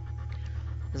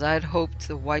 As I had hoped,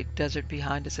 the white desert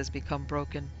behind us has become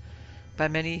broken by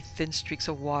many thin streaks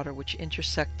of water which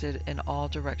intersected in all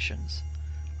directions.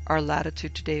 Our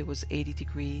latitude today was 80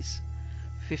 degrees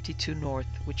 52 north,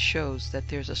 which shows that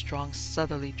there is a strong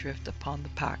southerly drift upon the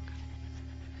pack.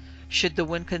 Should the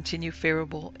wind continue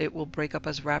favourable, it will break up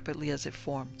as rapidly as it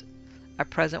formed. At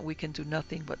present we can do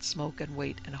nothing but smoke and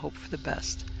wait and hope for the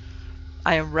best.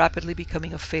 I am rapidly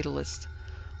becoming a fatalist.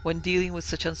 When dealing with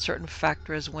such uncertain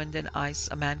factor as wind and ice,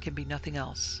 a man can be nothing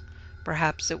else.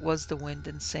 Perhaps it was the wind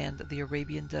and sand of the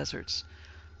Arabian deserts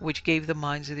which gave the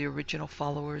minds of the original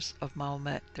followers of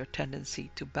Mahomet their tendency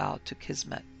to bow to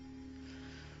Kismet.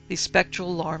 These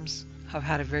spectral alarms have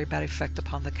had a very bad effect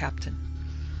upon the captain.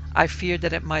 I feared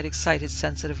that it might excite his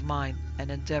sensitive mind,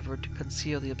 and endeavoured to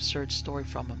conceal the absurd story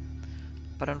from him,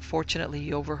 but unfortunately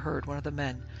he overheard one of the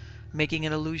men making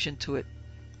an allusion to it,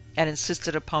 and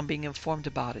insisted upon being informed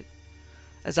about it.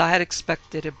 As I had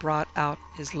expected, it brought out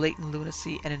his latent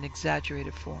lunacy in an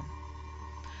exaggerated form.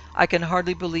 I can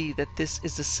hardly believe that this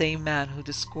is the same man who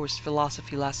discoursed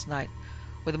philosophy last night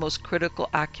with the most critical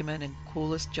acumen and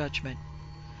coolest judgment.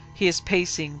 He is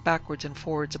pacing backwards and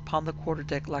forwards upon the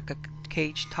quarter-deck like a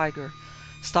caged tiger,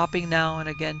 stopping now and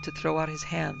again to throw out his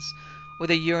hands with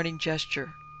a yearning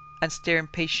gesture, and stare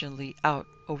impatiently out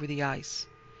over the ice.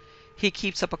 He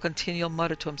keeps up a continual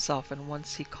mutter to himself, and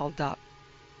once he called out,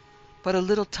 "But a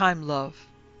little time, love,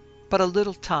 but a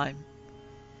little time."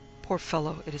 Poor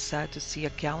fellow, it is sad to see a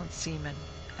gallant seaman,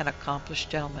 an accomplished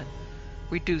gentleman,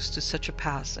 reduced to such a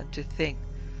pass, and to think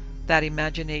that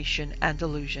imagination and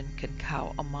delusion can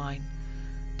cow a mind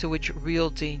to which real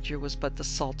danger was but the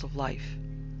salt of life.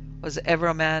 Was ever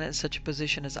a man in such a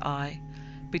position as I,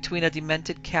 between a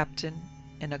demented captain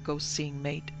and a ghost-seeing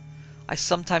mate? I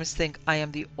sometimes think I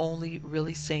am the only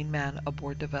really sane man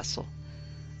aboard the vessel,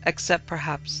 except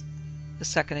perhaps the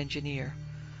second engineer,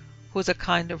 who is a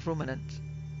kind of ruminant,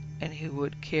 and who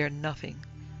would care nothing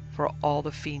for all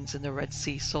the fiends in the Red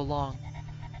Sea so long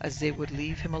as they would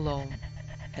leave him alone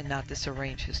and not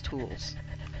disarrange his tools.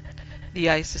 The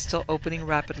ice is still opening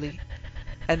rapidly,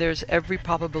 and there is every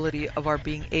probability of our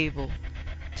being able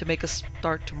to make a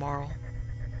start tomorrow.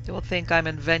 They will think I'm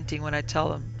inventing when I tell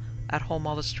them at home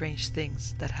all the strange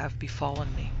things that have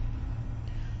befallen me.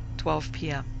 12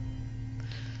 p.m.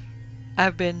 I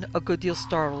have been a good deal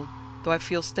startled, though I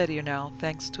feel steadier now,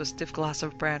 thanks to a stiff glass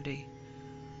of brandy.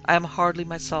 I am hardly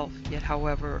myself yet,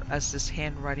 however, as this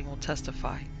handwriting will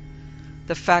testify.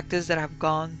 The fact is that I have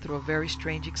gone through a very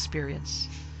strange experience,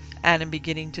 and am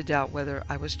beginning to doubt whether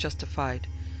I was justified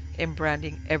in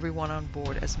branding everyone on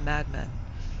board as madmen,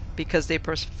 because they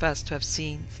profess to have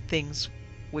seen things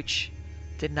which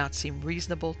did not seem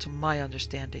reasonable to my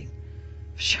understanding.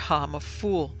 Pshaw, I'm a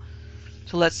fool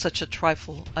to let such a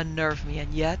trifle unnerve me,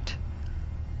 and yet,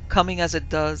 coming as it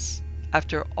does,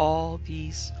 after all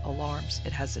these alarms,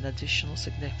 it has an additional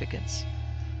significance.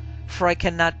 For I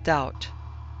cannot doubt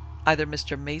either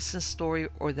Mr. Mason's story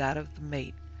or that of the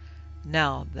mate,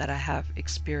 now that I have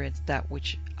experienced that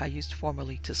which I used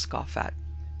formerly to scoff at.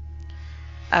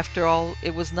 After all,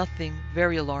 it was nothing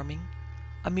very alarming,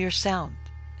 a mere sound,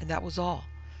 and that was all.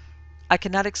 I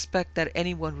cannot expect that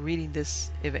anyone reading this,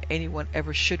 if anyone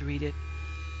ever should read it,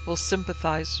 will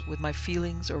sympathize with my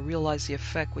feelings or realize the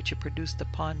effect which it produced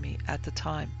upon me at the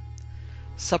time.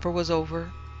 Supper was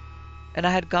over, and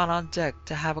I had gone on deck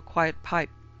to have a quiet pipe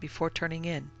before turning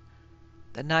in.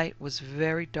 The night was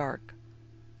very dark,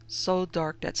 so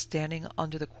dark that standing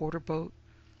under the quarter-boat,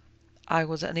 I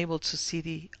was unable to see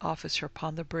the officer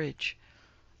upon the bridge.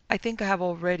 I think I have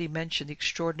already mentioned the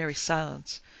extraordinary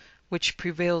silence which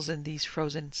prevails in these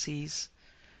frozen seas.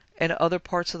 In other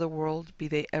parts of the world, be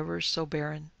they ever so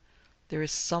barren, there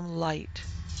is some light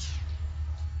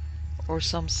or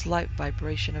some slight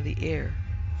vibration of the air,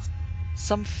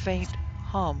 some faint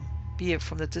hum, be it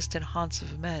from the distant haunts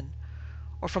of men,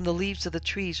 or from the leaves of the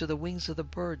trees or the wings of the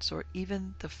birds, or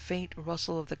even the faint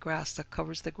rustle of the grass that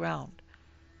covers the ground.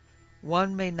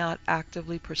 One may not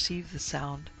actively perceive the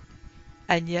sound,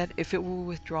 and yet if it were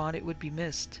withdrawn it would be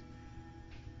missed.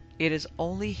 It is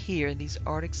only here in these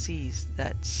Arctic seas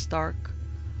that stark,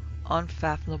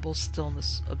 unfathomable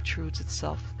stillness obtrudes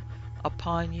itself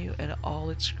upon you in all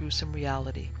its gruesome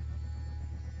reality.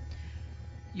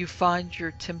 You find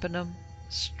your tympanum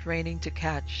straining to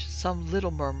catch some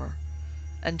little murmur,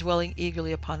 and dwelling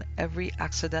eagerly upon every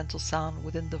accidental sound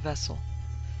within the vessel.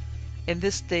 In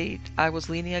this state I was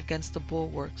leaning against the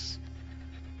bulwarks,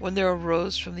 when there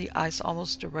arose from the ice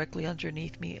almost directly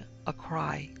underneath me a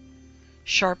cry,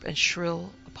 sharp and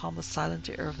shrill upon the silent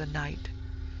air of the night,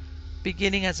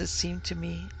 beginning as it seemed to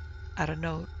me at a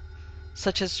note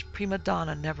such as prima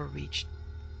donna never reached,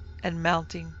 and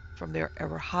mounting from there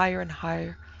ever higher and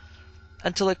higher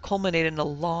until it culminated in a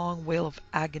long wail of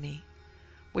agony,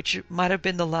 which might have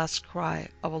been the last cry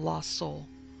of a lost soul.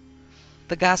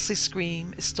 The ghastly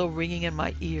scream is still ringing in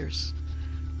my ears.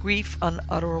 Grief,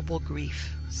 unutterable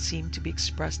grief, seemed to be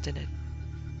expressed in it,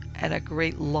 and a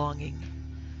great longing,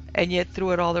 and yet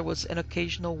through it all there was an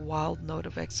occasional wild note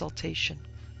of exultation.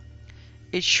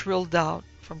 It shrilled out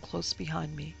from close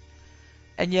behind me,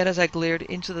 and yet as I glared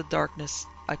into the darkness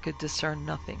I could discern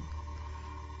nothing.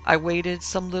 I waited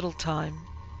some little time,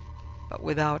 but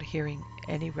without hearing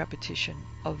any repetition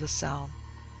of the sound.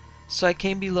 So I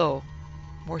came below,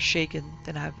 more shaken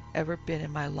than I have ever been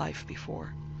in my life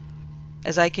before.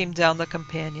 As I came down the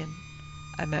companion,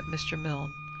 I met Mr.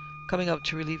 Milne, coming up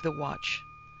to relieve the watch.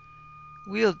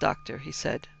 "Weel, doctor," he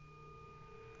said,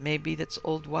 "maybe that's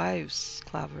old wives'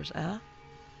 clavers, eh?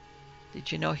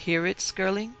 Did you no hear it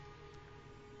skirling?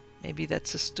 Maybe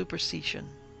that's a superstition.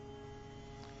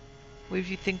 What if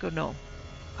you think o' no?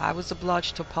 I was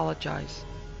obliged to apologize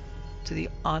to the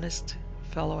honest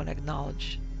fellow and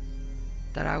acknowledge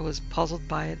that I was puzzled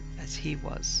by it as he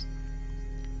was.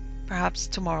 Perhaps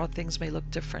tomorrow things may look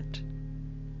different.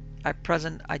 At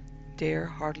present I dare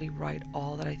hardly write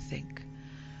all that I think.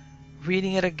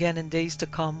 Reading it again in days to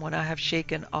come, when I have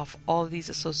shaken off all these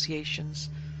associations,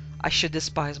 I should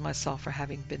despise myself for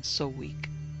having been so weak."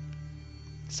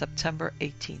 September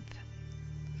 18th.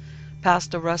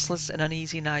 Passed a restless and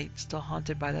uneasy night, still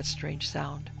haunted by that strange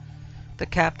sound. The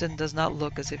captain does not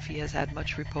look as if he has had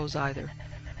much repose either,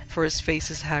 for his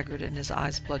face is haggard and his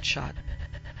eyes bloodshot.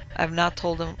 I have not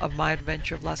told him of my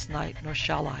adventure of last night, nor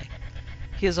shall I.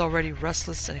 He is already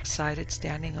restless and excited,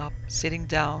 standing up, sitting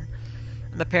down,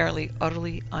 and apparently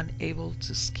utterly unable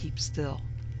to keep still.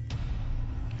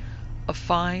 A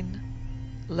fine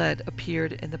lead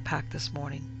appeared in the pack this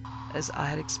morning, as I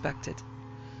had expected,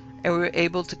 and we were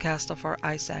able to cast off our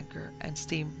ice anchor and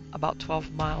steam about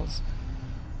 12 miles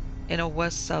in a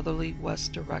west-southerly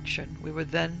west direction. We were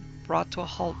then brought to a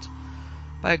halt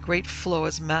by a great floe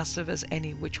as massive as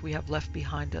any which we have left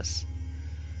behind us.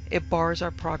 It bars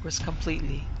our progress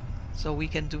completely, so we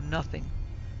can do nothing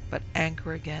but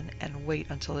anchor again and wait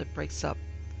until it breaks up,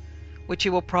 which it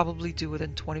will probably do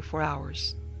within 24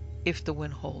 hours, if the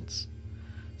wind holds.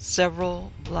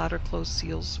 Several bladder-closed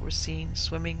seals were seen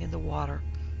swimming in the water,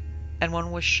 and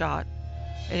one was shot,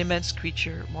 an immense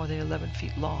creature more than 11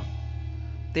 feet long.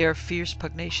 They are fierce,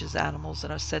 pugnacious animals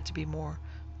and are said to be more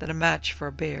than a match for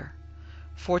a bear.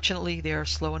 Fortunately, they are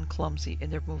slow and clumsy in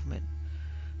their movement,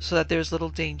 so that there is little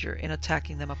danger in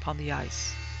attacking them upon the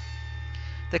ice.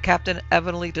 The captain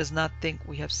evidently does not think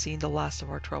we have seen the last of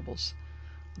our troubles,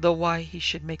 though why he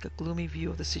should make a gloomy view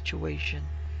of the situation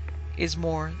is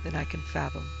more than I can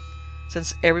fathom,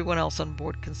 since everyone else on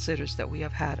board considers that we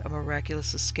have had a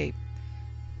miraculous escape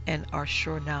and are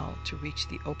sure now to reach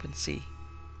the open sea.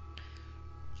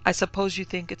 "I suppose you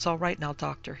think it's all right now,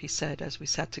 Doctor," he said as we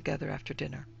sat together after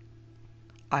dinner.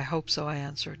 "I hope so," I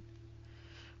answered.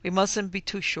 "We mustn't be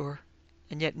too sure,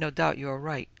 and yet no doubt you are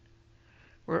right.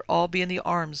 We'll all be in the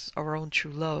arms of our own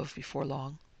true love before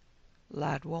long,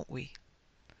 lad, won't we?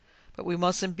 But we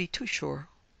mustn't be too sure.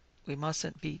 We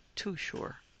mustn't be too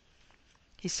sure."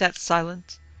 He sat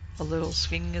silent a little,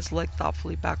 swinging his leg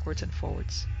thoughtfully backwards and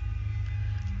forwards.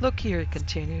 "Look here," he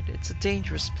continued, "it's a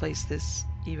dangerous place, this,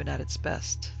 even at its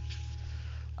best.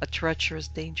 A treacherous,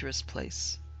 dangerous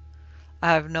place.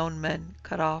 I have known men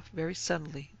cut off very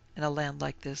suddenly in a land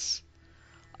like this.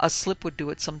 A slip would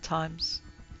do it sometimes.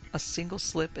 A single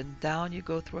slip, and down you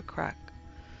go through a crack,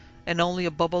 and only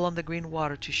a bubble on the green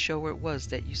water to show where it was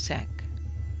that you sank.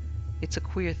 It's a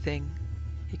queer thing,"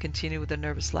 he continued with a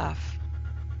nervous laugh,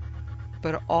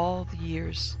 "but all the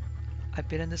years I've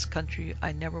been in this country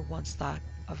I never once thought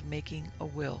of making a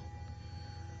will.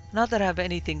 Not that I have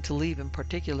anything to leave in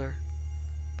particular,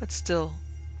 but still,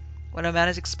 when a man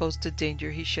is exposed to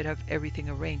danger he should have everything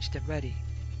arranged and ready.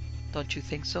 Don't you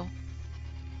think so?"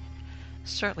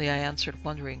 "Certainly," I answered,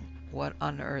 wondering what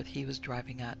on earth he was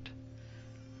driving at.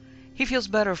 "He feels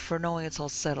better for knowing it's all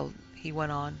settled," he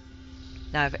went on.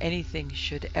 "Now, if anything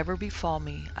should ever befall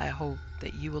me, I hope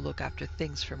that you will look after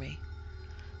things for me.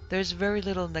 There's very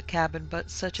little in the cabin,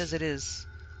 but such as it is,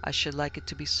 I should like it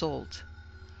to be sold,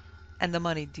 and the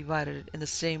money divided in the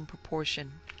same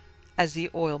proportion as the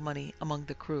oil money among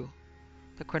the crew.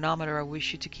 The chronometer I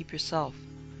wish you to keep yourself,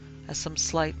 as some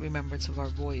slight remembrance of our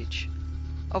voyage.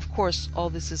 Of course, all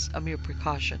this is a mere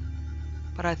precaution,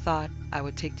 but I thought I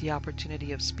would take the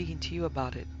opportunity of speaking to you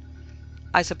about it.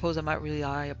 I suppose I might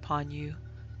rely upon you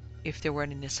if there were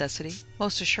any necessity?"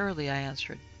 "Most assuredly," I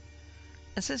answered.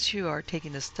 "And since you are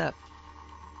taking this step,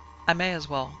 I may as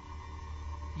well—"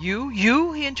 You?"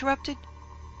 he interrupted.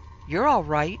 "You're all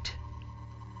right.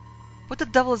 What the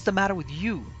devil is the matter with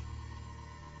you?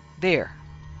 There.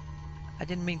 I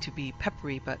didn't mean to be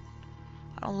peppery, but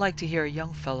I don't like to hear a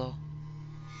young fellow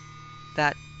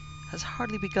that has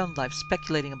hardly begun life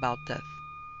speculating about death.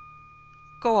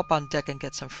 Go up on deck and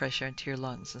get some fresh air into your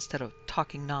lungs, instead of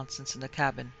talking nonsense in the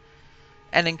cabin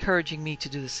and encouraging me to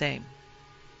do the same.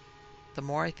 The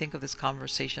more I think of this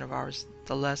conversation of ours,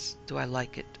 the less do I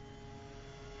like it.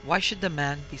 Why should the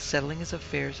man be settling his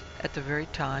affairs at the very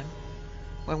time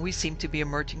when we seem to be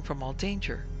emerging from all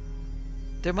danger?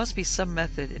 There must be some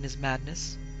method in his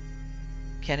madness.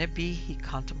 Can it be he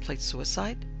contemplates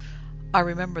suicide?" I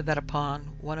remember that upon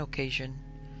one occasion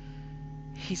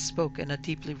he spoke in a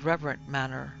deeply reverent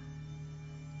manner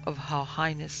of how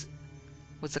highness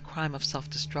was the crime of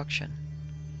self-destruction.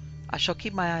 I shall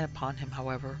keep my eye upon him,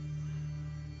 however,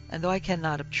 and though I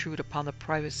cannot obtrude upon the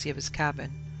privacy of his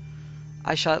cabin,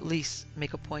 I shall at least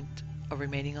make a point of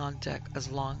remaining on deck as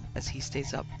long as he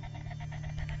stays up.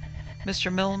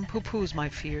 Mr. Milne pooh-poohs my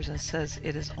fears and says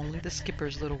it is only the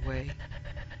skipper's little way.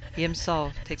 He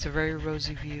himself takes a very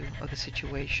rosy view of the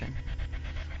situation.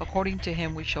 According to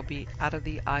him, we shall be out of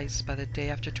the ice by the day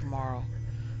after tomorrow,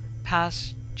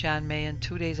 past Jan Mayen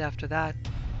 2 days after that,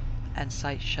 and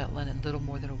sight Shetland in little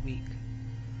more than a week.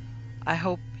 I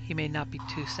hope he may not be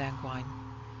too sanguine.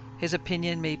 His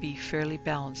opinion may be fairly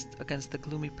balanced against the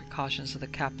gloomy precautions of the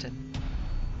captain,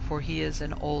 for he is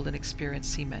an old and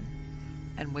experienced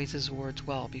seaman, and weighs his words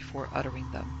well before uttering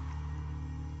them.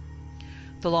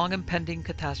 The long impending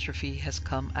catastrophe has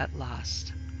come at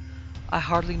last. I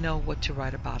hardly know what to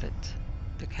write about it.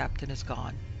 The captain is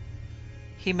gone.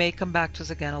 He may come back to us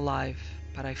again alive,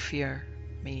 but I fear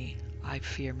me.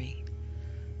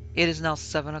 It is now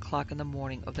 7 o'clock in the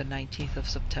morning of the 19th of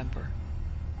September.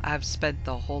 I have spent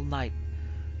the whole night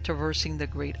traversing the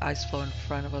great ice floe in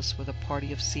front of us with a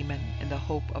party of seamen in the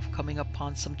hope of coming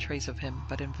upon some trace of him,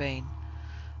 but in vain.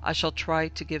 I shall try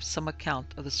to give some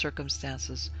account of the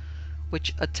circumstances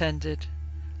which attended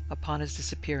upon his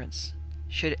disappearance.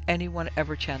 Should anyone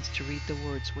ever chance to read the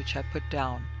words which I put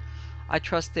down, I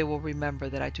trust they will remember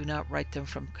that I do not write them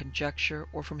from conjecture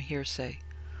or from hearsay,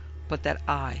 but that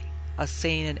I, a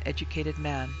sane and educated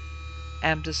man,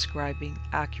 am describing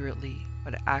accurately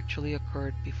what actually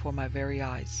occurred before my very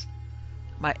eyes.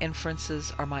 My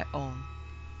inferences are my own,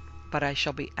 but I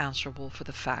shall be answerable for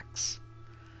the facts.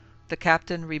 The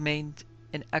captain remained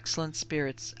in excellent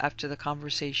spirits after the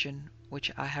conversation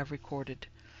which I have recorded.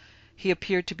 He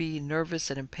appeared to be nervous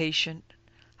and impatient,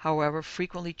 however,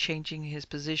 frequently changing his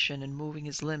position and moving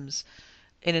his limbs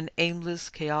in an aimless,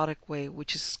 chaotic way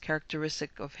which is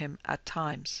characteristic of him at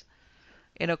times.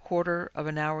 In a quarter of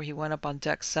an hour he went up on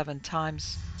deck 7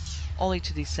 times, only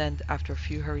to descend after a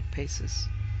few hurried paces.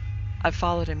 I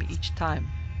followed him each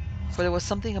time, for there was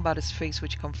something about his face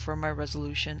which confirmed my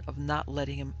resolution of not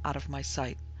letting him out of my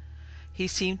sight. He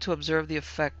seemed to observe the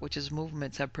effect which his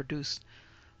movements had produced,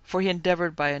 for he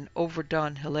endeavored by an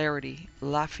overdone hilarity,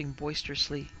 laughing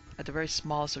boisterously at the very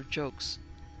smallest of jokes,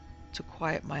 to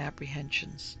quiet my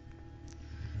apprehensions.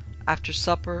 After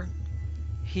supper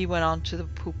he went on to the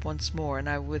poop once more, and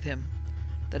I with him.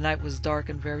 The night was dark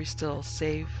and very still,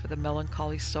 save for the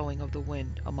melancholy soughing of the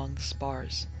wind among the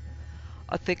spars.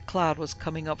 A thick cloud was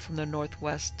coming up from the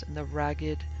northwest, and the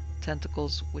ragged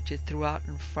tentacles which it threw out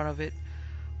in front of it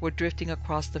were drifting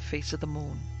across the face of the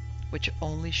moon, which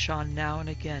only shone now and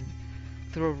again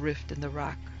through a rift in the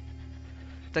rack.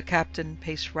 The captain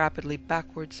paced rapidly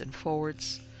backwards and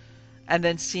forwards, and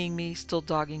then seeing me still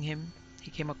dogging him,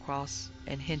 he came across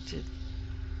and hinted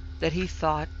that he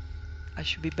thought I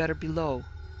should be better below,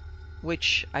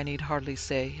 which, I need hardly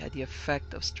say, had the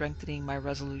effect of strengthening my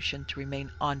resolution to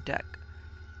remain on deck.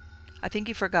 I think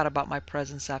he forgot about my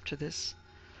presence after this,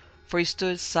 for he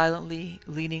stood silently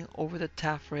leaning over the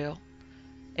taffrail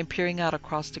and peering out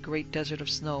across the great desert of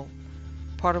snow,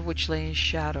 part of which lay in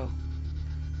shadow,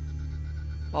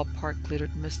 while part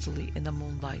glittered mistily in the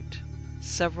moonlight.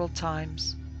 Several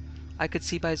times I could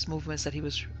see by his movements that he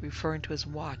was referring to his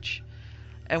watch,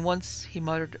 and once he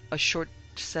muttered a short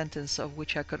sentence of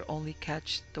which I could only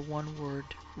catch the one word,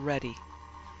 "ready."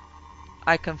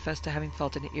 I confess to having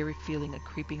felt an eerie feeling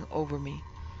creeping over me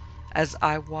as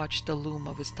I watched the loom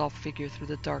of his tall figure through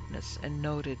the darkness, and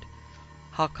noted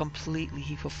how completely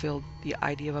he fulfilled the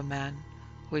idea of a man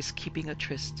who is keeping a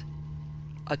tryst.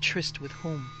 A tryst with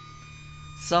whom?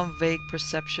 Some vague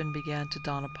perception began to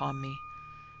dawn upon me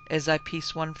as I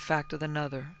pieced one fact with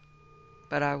another,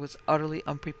 but I was utterly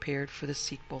unprepared for the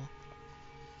sequel.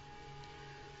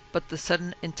 But the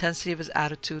sudden intensity of his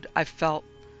attitude, I felt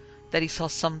that he saw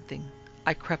something.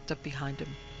 I crept up behind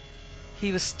him.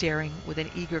 He was staring with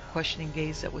an eager, questioning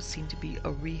gaze at what seemed to be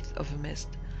a wreath of mist,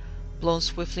 blown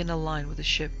swiftly in a line with the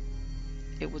ship.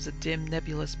 It was a dim,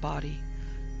 nebulous body,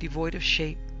 devoid of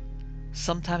shape,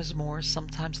 sometimes more,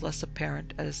 sometimes less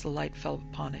apparent as the light fell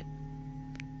upon it.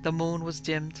 The moon was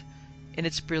dimmed in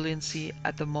its brilliancy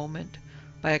at the moment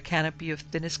by a canopy of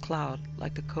thinnest cloud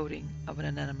like the coating of an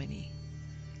anemone.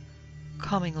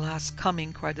 "Coming, lass,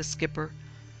 coming!" cried the skipper,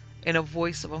 in a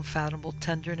voice of unfathomable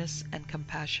tenderness and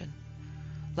compassion,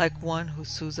 like one who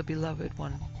soothes a beloved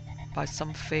one by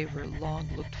some favour long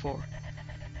looked for,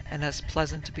 and as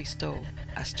pleasant to bestow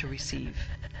as to receive.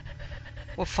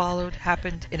 What followed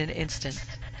happened in an instant.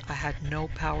 I had no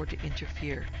power to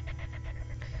interfere.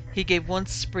 He gave one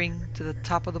spring to the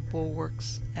top of the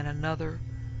bulwarks, and another,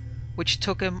 which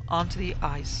took him onto the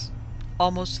ice,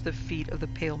 almost to the feet of the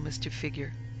pale misty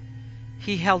figure.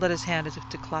 He held out his hand as if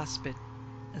to clasp it,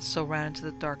 and so ran into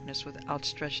the darkness with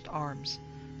outstretched arms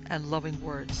and loving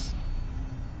words.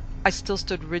 I still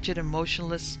stood rigid and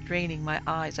motionless, straining my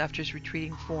eyes after his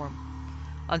retreating form,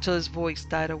 until his voice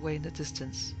died away in the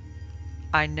distance.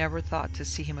 I never thought to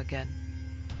see him again,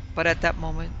 but at that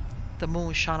moment the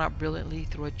moon shone out brilliantly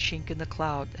through a chink in the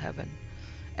cloud heaven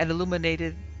and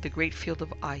illuminated the great field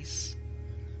of ice.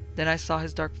 Then I saw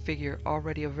his dark figure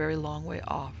already a very long way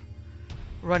off,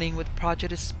 running with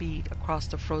prodigious speed across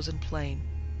the frozen plain.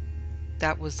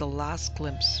 That was the last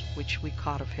glimpse which we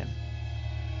caught of him.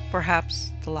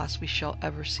 Perhaps the last we shall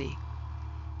ever see.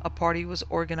 A party was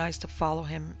organized to follow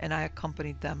him, and I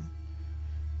accompanied them.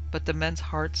 But the men's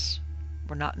hearts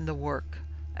were not in the work,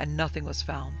 and nothing was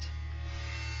found.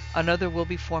 Another will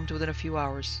be formed within a few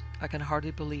hours. I can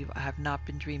hardly believe I have not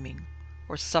been dreaming,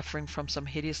 or suffering from some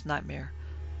hideous nightmare,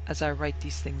 as I write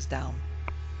these things down.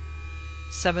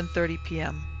 7:30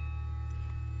 p.m.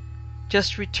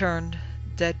 Just returned,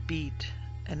 dead beat,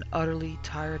 and utterly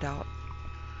tired out,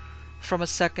 from a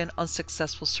second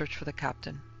unsuccessful search for the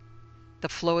captain. The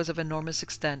floe is of enormous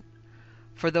extent,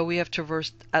 for though we have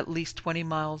traversed at least 20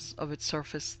 miles of its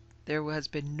surface, there has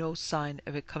been no sign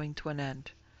of it coming to an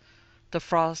end. The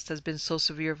frost has been so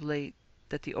severe of late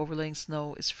that the overlaying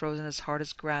snow is frozen as hard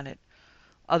as granite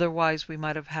Otherwise we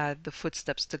might have had the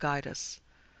footsteps to guide us.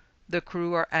 The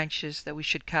crew are anxious that we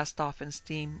should cast off and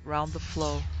steam round the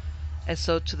floe, and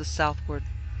so to the southward,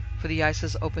 for the ice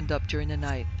has opened up during the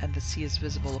night, and the sea is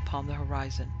visible upon the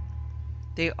horizon.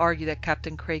 They argue that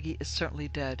Captain Craigie is certainly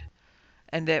dead,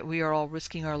 and that we are all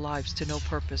risking our lives to no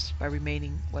purpose by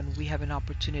remaining when we have an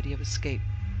opportunity of escape.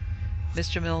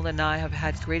 Mr. Milne and I have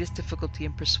had greatest difficulty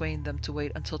in persuading them to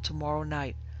wait until tomorrow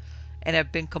night, and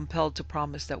have been compelled to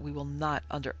promise that we will not,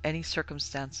 under any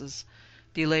circumstances,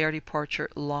 delay our departure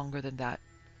longer than that.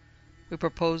 We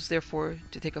propose, therefore,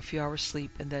 to take a few hours'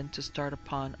 sleep and then to start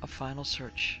upon a final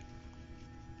search.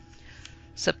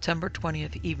 September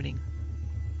 20th evening.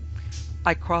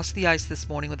 I crossed the ice this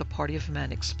morning with a party of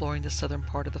men exploring the southern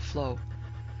part of the floe,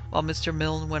 while Mr.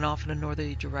 Milne went off in a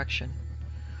northerly direction.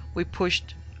 We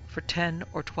pushed for 10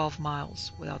 or 12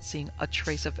 miles without seeing a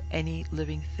trace of any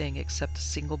living thing except a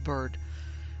single bird,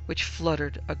 which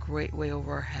fluttered a great way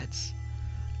over our heads,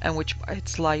 and which by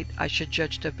its light I should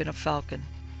judge to have been a falcon.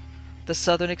 The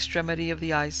southern extremity of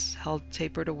the ice held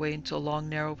tapered away into a long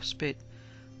narrow spit,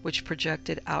 which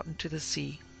projected out into the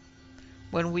sea.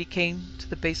 When we came to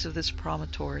the base of this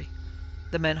promontory,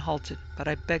 the men halted, but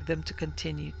I begged them to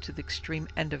continue to the extreme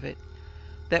end of it,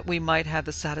 that we might have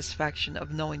the satisfaction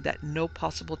of knowing that no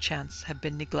possible chance had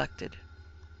been neglected.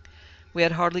 We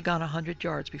had hardly gone 100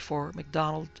 yards before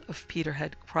MacDonald of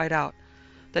Peterhead cried out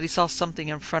that he saw something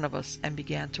in front of us and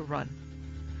began to run.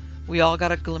 We all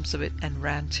got a glimpse of it and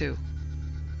ran too.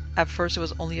 At first it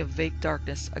was only a vague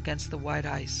darkness against the white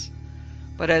ice,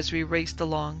 but as we raced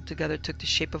along together took the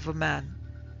shape of a man,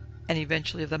 and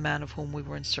eventually of the man of whom we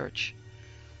were in search.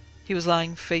 He was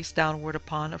lying face downward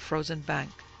upon a frozen bank.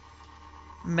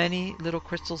 Many little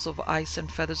crystals of ice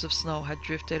and feathers of snow had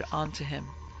drifted onto him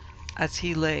as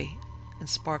he lay and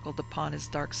sparkled upon his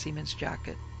dark seaman's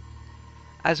jacket.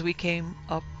 As we came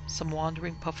up, some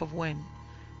wandering puff of wind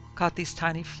caught these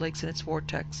tiny flakes in its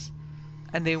vortex,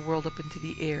 and they whirled up into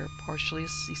the air, partially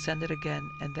descended again,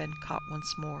 and then caught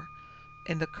once more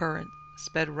in the current,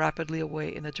 sped rapidly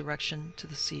away in the direction to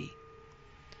the sea.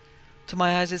 To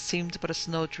my eyes it seemed but a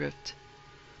snowdrift,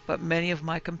 but many of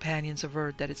my companions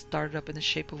averred that it started up in the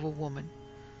shape of a woman,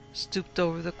 stooped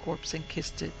over the corpse and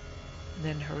kissed it, and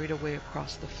then hurried away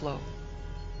across the floe.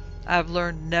 I have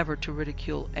learned never to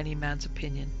ridicule any man's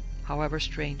opinion, however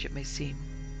strange it may seem.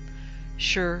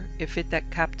 Sure, if it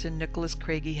that Captain Nicholas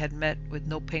Craigie had met with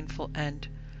no painful end,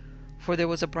 for there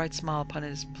was a bright smile upon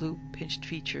his blue pinched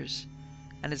features,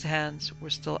 and his hands were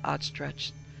still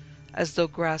outstretched, as though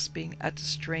grasping at the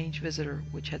strange visitor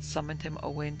which had summoned him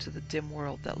away into the dim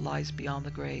world that lies beyond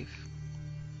the grave.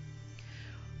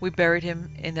 We buried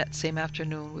him in that same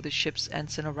afternoon with the ship's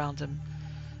ensign around him,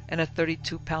 and a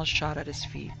 32-pound shot at his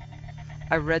feet.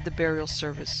 I read the burial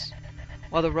service,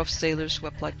 while the rough sailors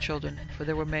wept like children, for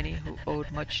there were many who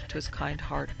owed much to his kind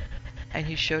heart, and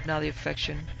he showed now the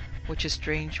affection which his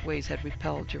strange ways had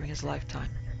repelled during his lifetime.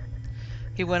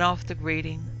 He went off the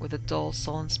grating with a dull,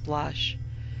 sullen splash,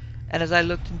 and as I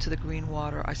looked into the green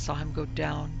water, I saw him go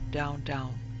down, down,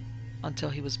 down, until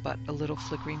he was but a little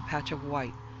flickering patch of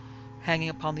white, hanging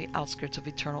upon the outskirts of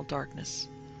eternal darkness.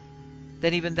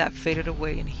 Then even that faded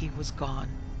away, and he was gone.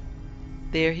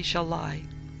 There he shall lie,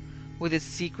 with his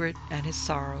secret and his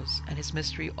sorrows and his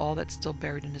mystery all that's still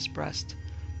buried in his breast,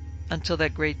 until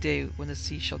that great day when the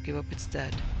sea shall give up its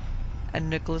dead, and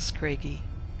Nicholas Craigie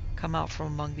come out from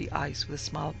among the ice with a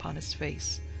smile upon his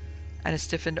face, and his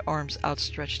stiffened arms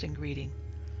outstretched in greeting.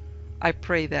 I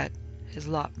pray that his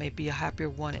lot may be a happier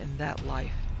one in that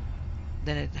life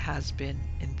than it has been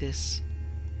in this.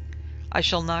 I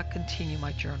shall not continue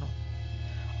my journal.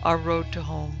 Our road to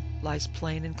home lies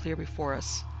plain and clear before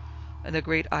us, and the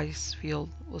great ice field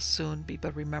will soon be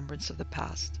but remembrance of the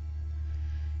past.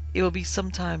 It will be some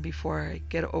time before I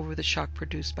get over the shock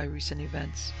produced by recent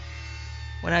events.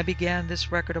 When I began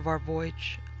this record of our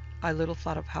voyage, I little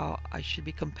thought of how I should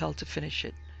be compelled to finish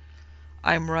it.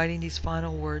 I am writing these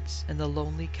final words in the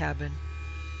lonely cabin,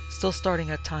 still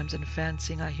starting at times and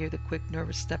fancying I hear the quick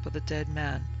nervous step of the dead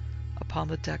man upon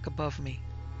the deck above me.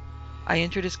 I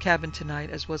entered his cabin tonight,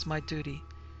 as was my duty,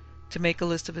 to make a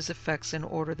list of his effects in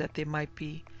order that they might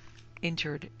be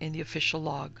entered in the official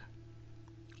log.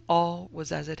 All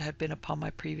was as it had been upon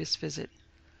my previous visit,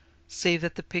 save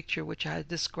that the picture which I had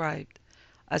described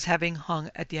as having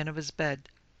hung at the end of his bed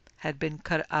had been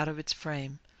cut out of its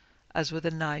frame, as with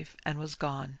a knife, and was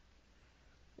gone.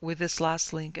 With this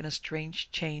last link in a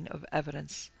strange chain of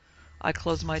evidence, I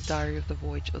close my diary of the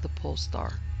voyage of the Pole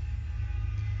Star.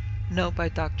 Note by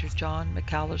Dr. John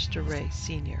McAllister Ray,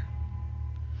 Sr.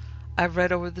 I have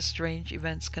read over the strange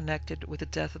events connected with the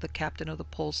death of the captain of the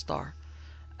Pole Star,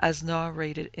 as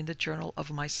narrated in the journal of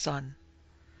my son.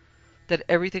 That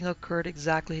everything occurred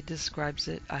exactly as he describes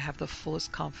it, I have the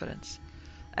fullest confidence,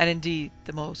 and indeed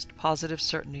the most positive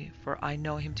certainty, for I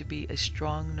know him to be a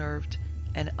strong-nerved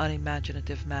and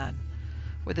unimaginative man,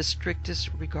 with the strictest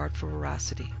regard for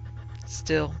veracity.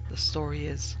 Still, the story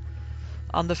is,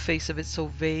 on the face of it, so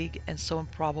vague and so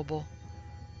improbable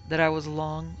that I was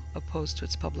long opposed to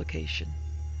its publication.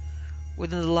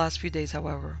 Within the last few days,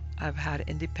 however, I have had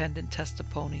independent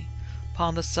testimony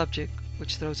upon the subject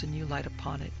which throws a new light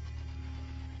upon it.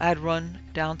 I had run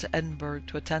down to Edinburgh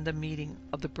to attend a meeting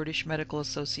of the British Medical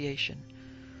Association,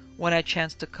 when I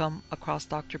chanced to come across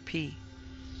Dr. P.,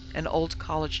 an old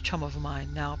college chum of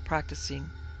mine, now practicing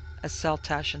at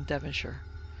Saltash in Devonshire.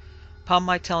 Upon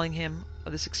my telling him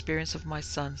of this experience of my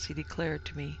son's, he declared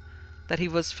to me that he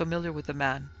was familiar with the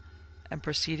man, and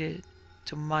proceeded,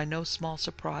 to my no small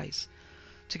surprise,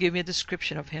 to give me a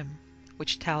description of him,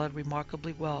 which tallied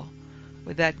remarkably well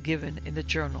with that given in the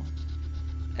journal,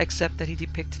 except that he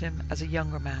depicted him as a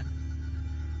younger man.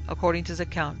 According to his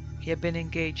account, he had been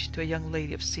engaged to a young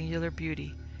lady of singular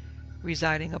beauty,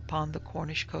 residing upon the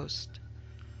Cornish coast.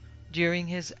 During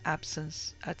his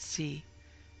absence at sea,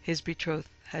 his betrothed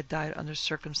had died under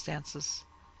circumstances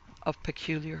of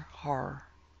peculiar horror.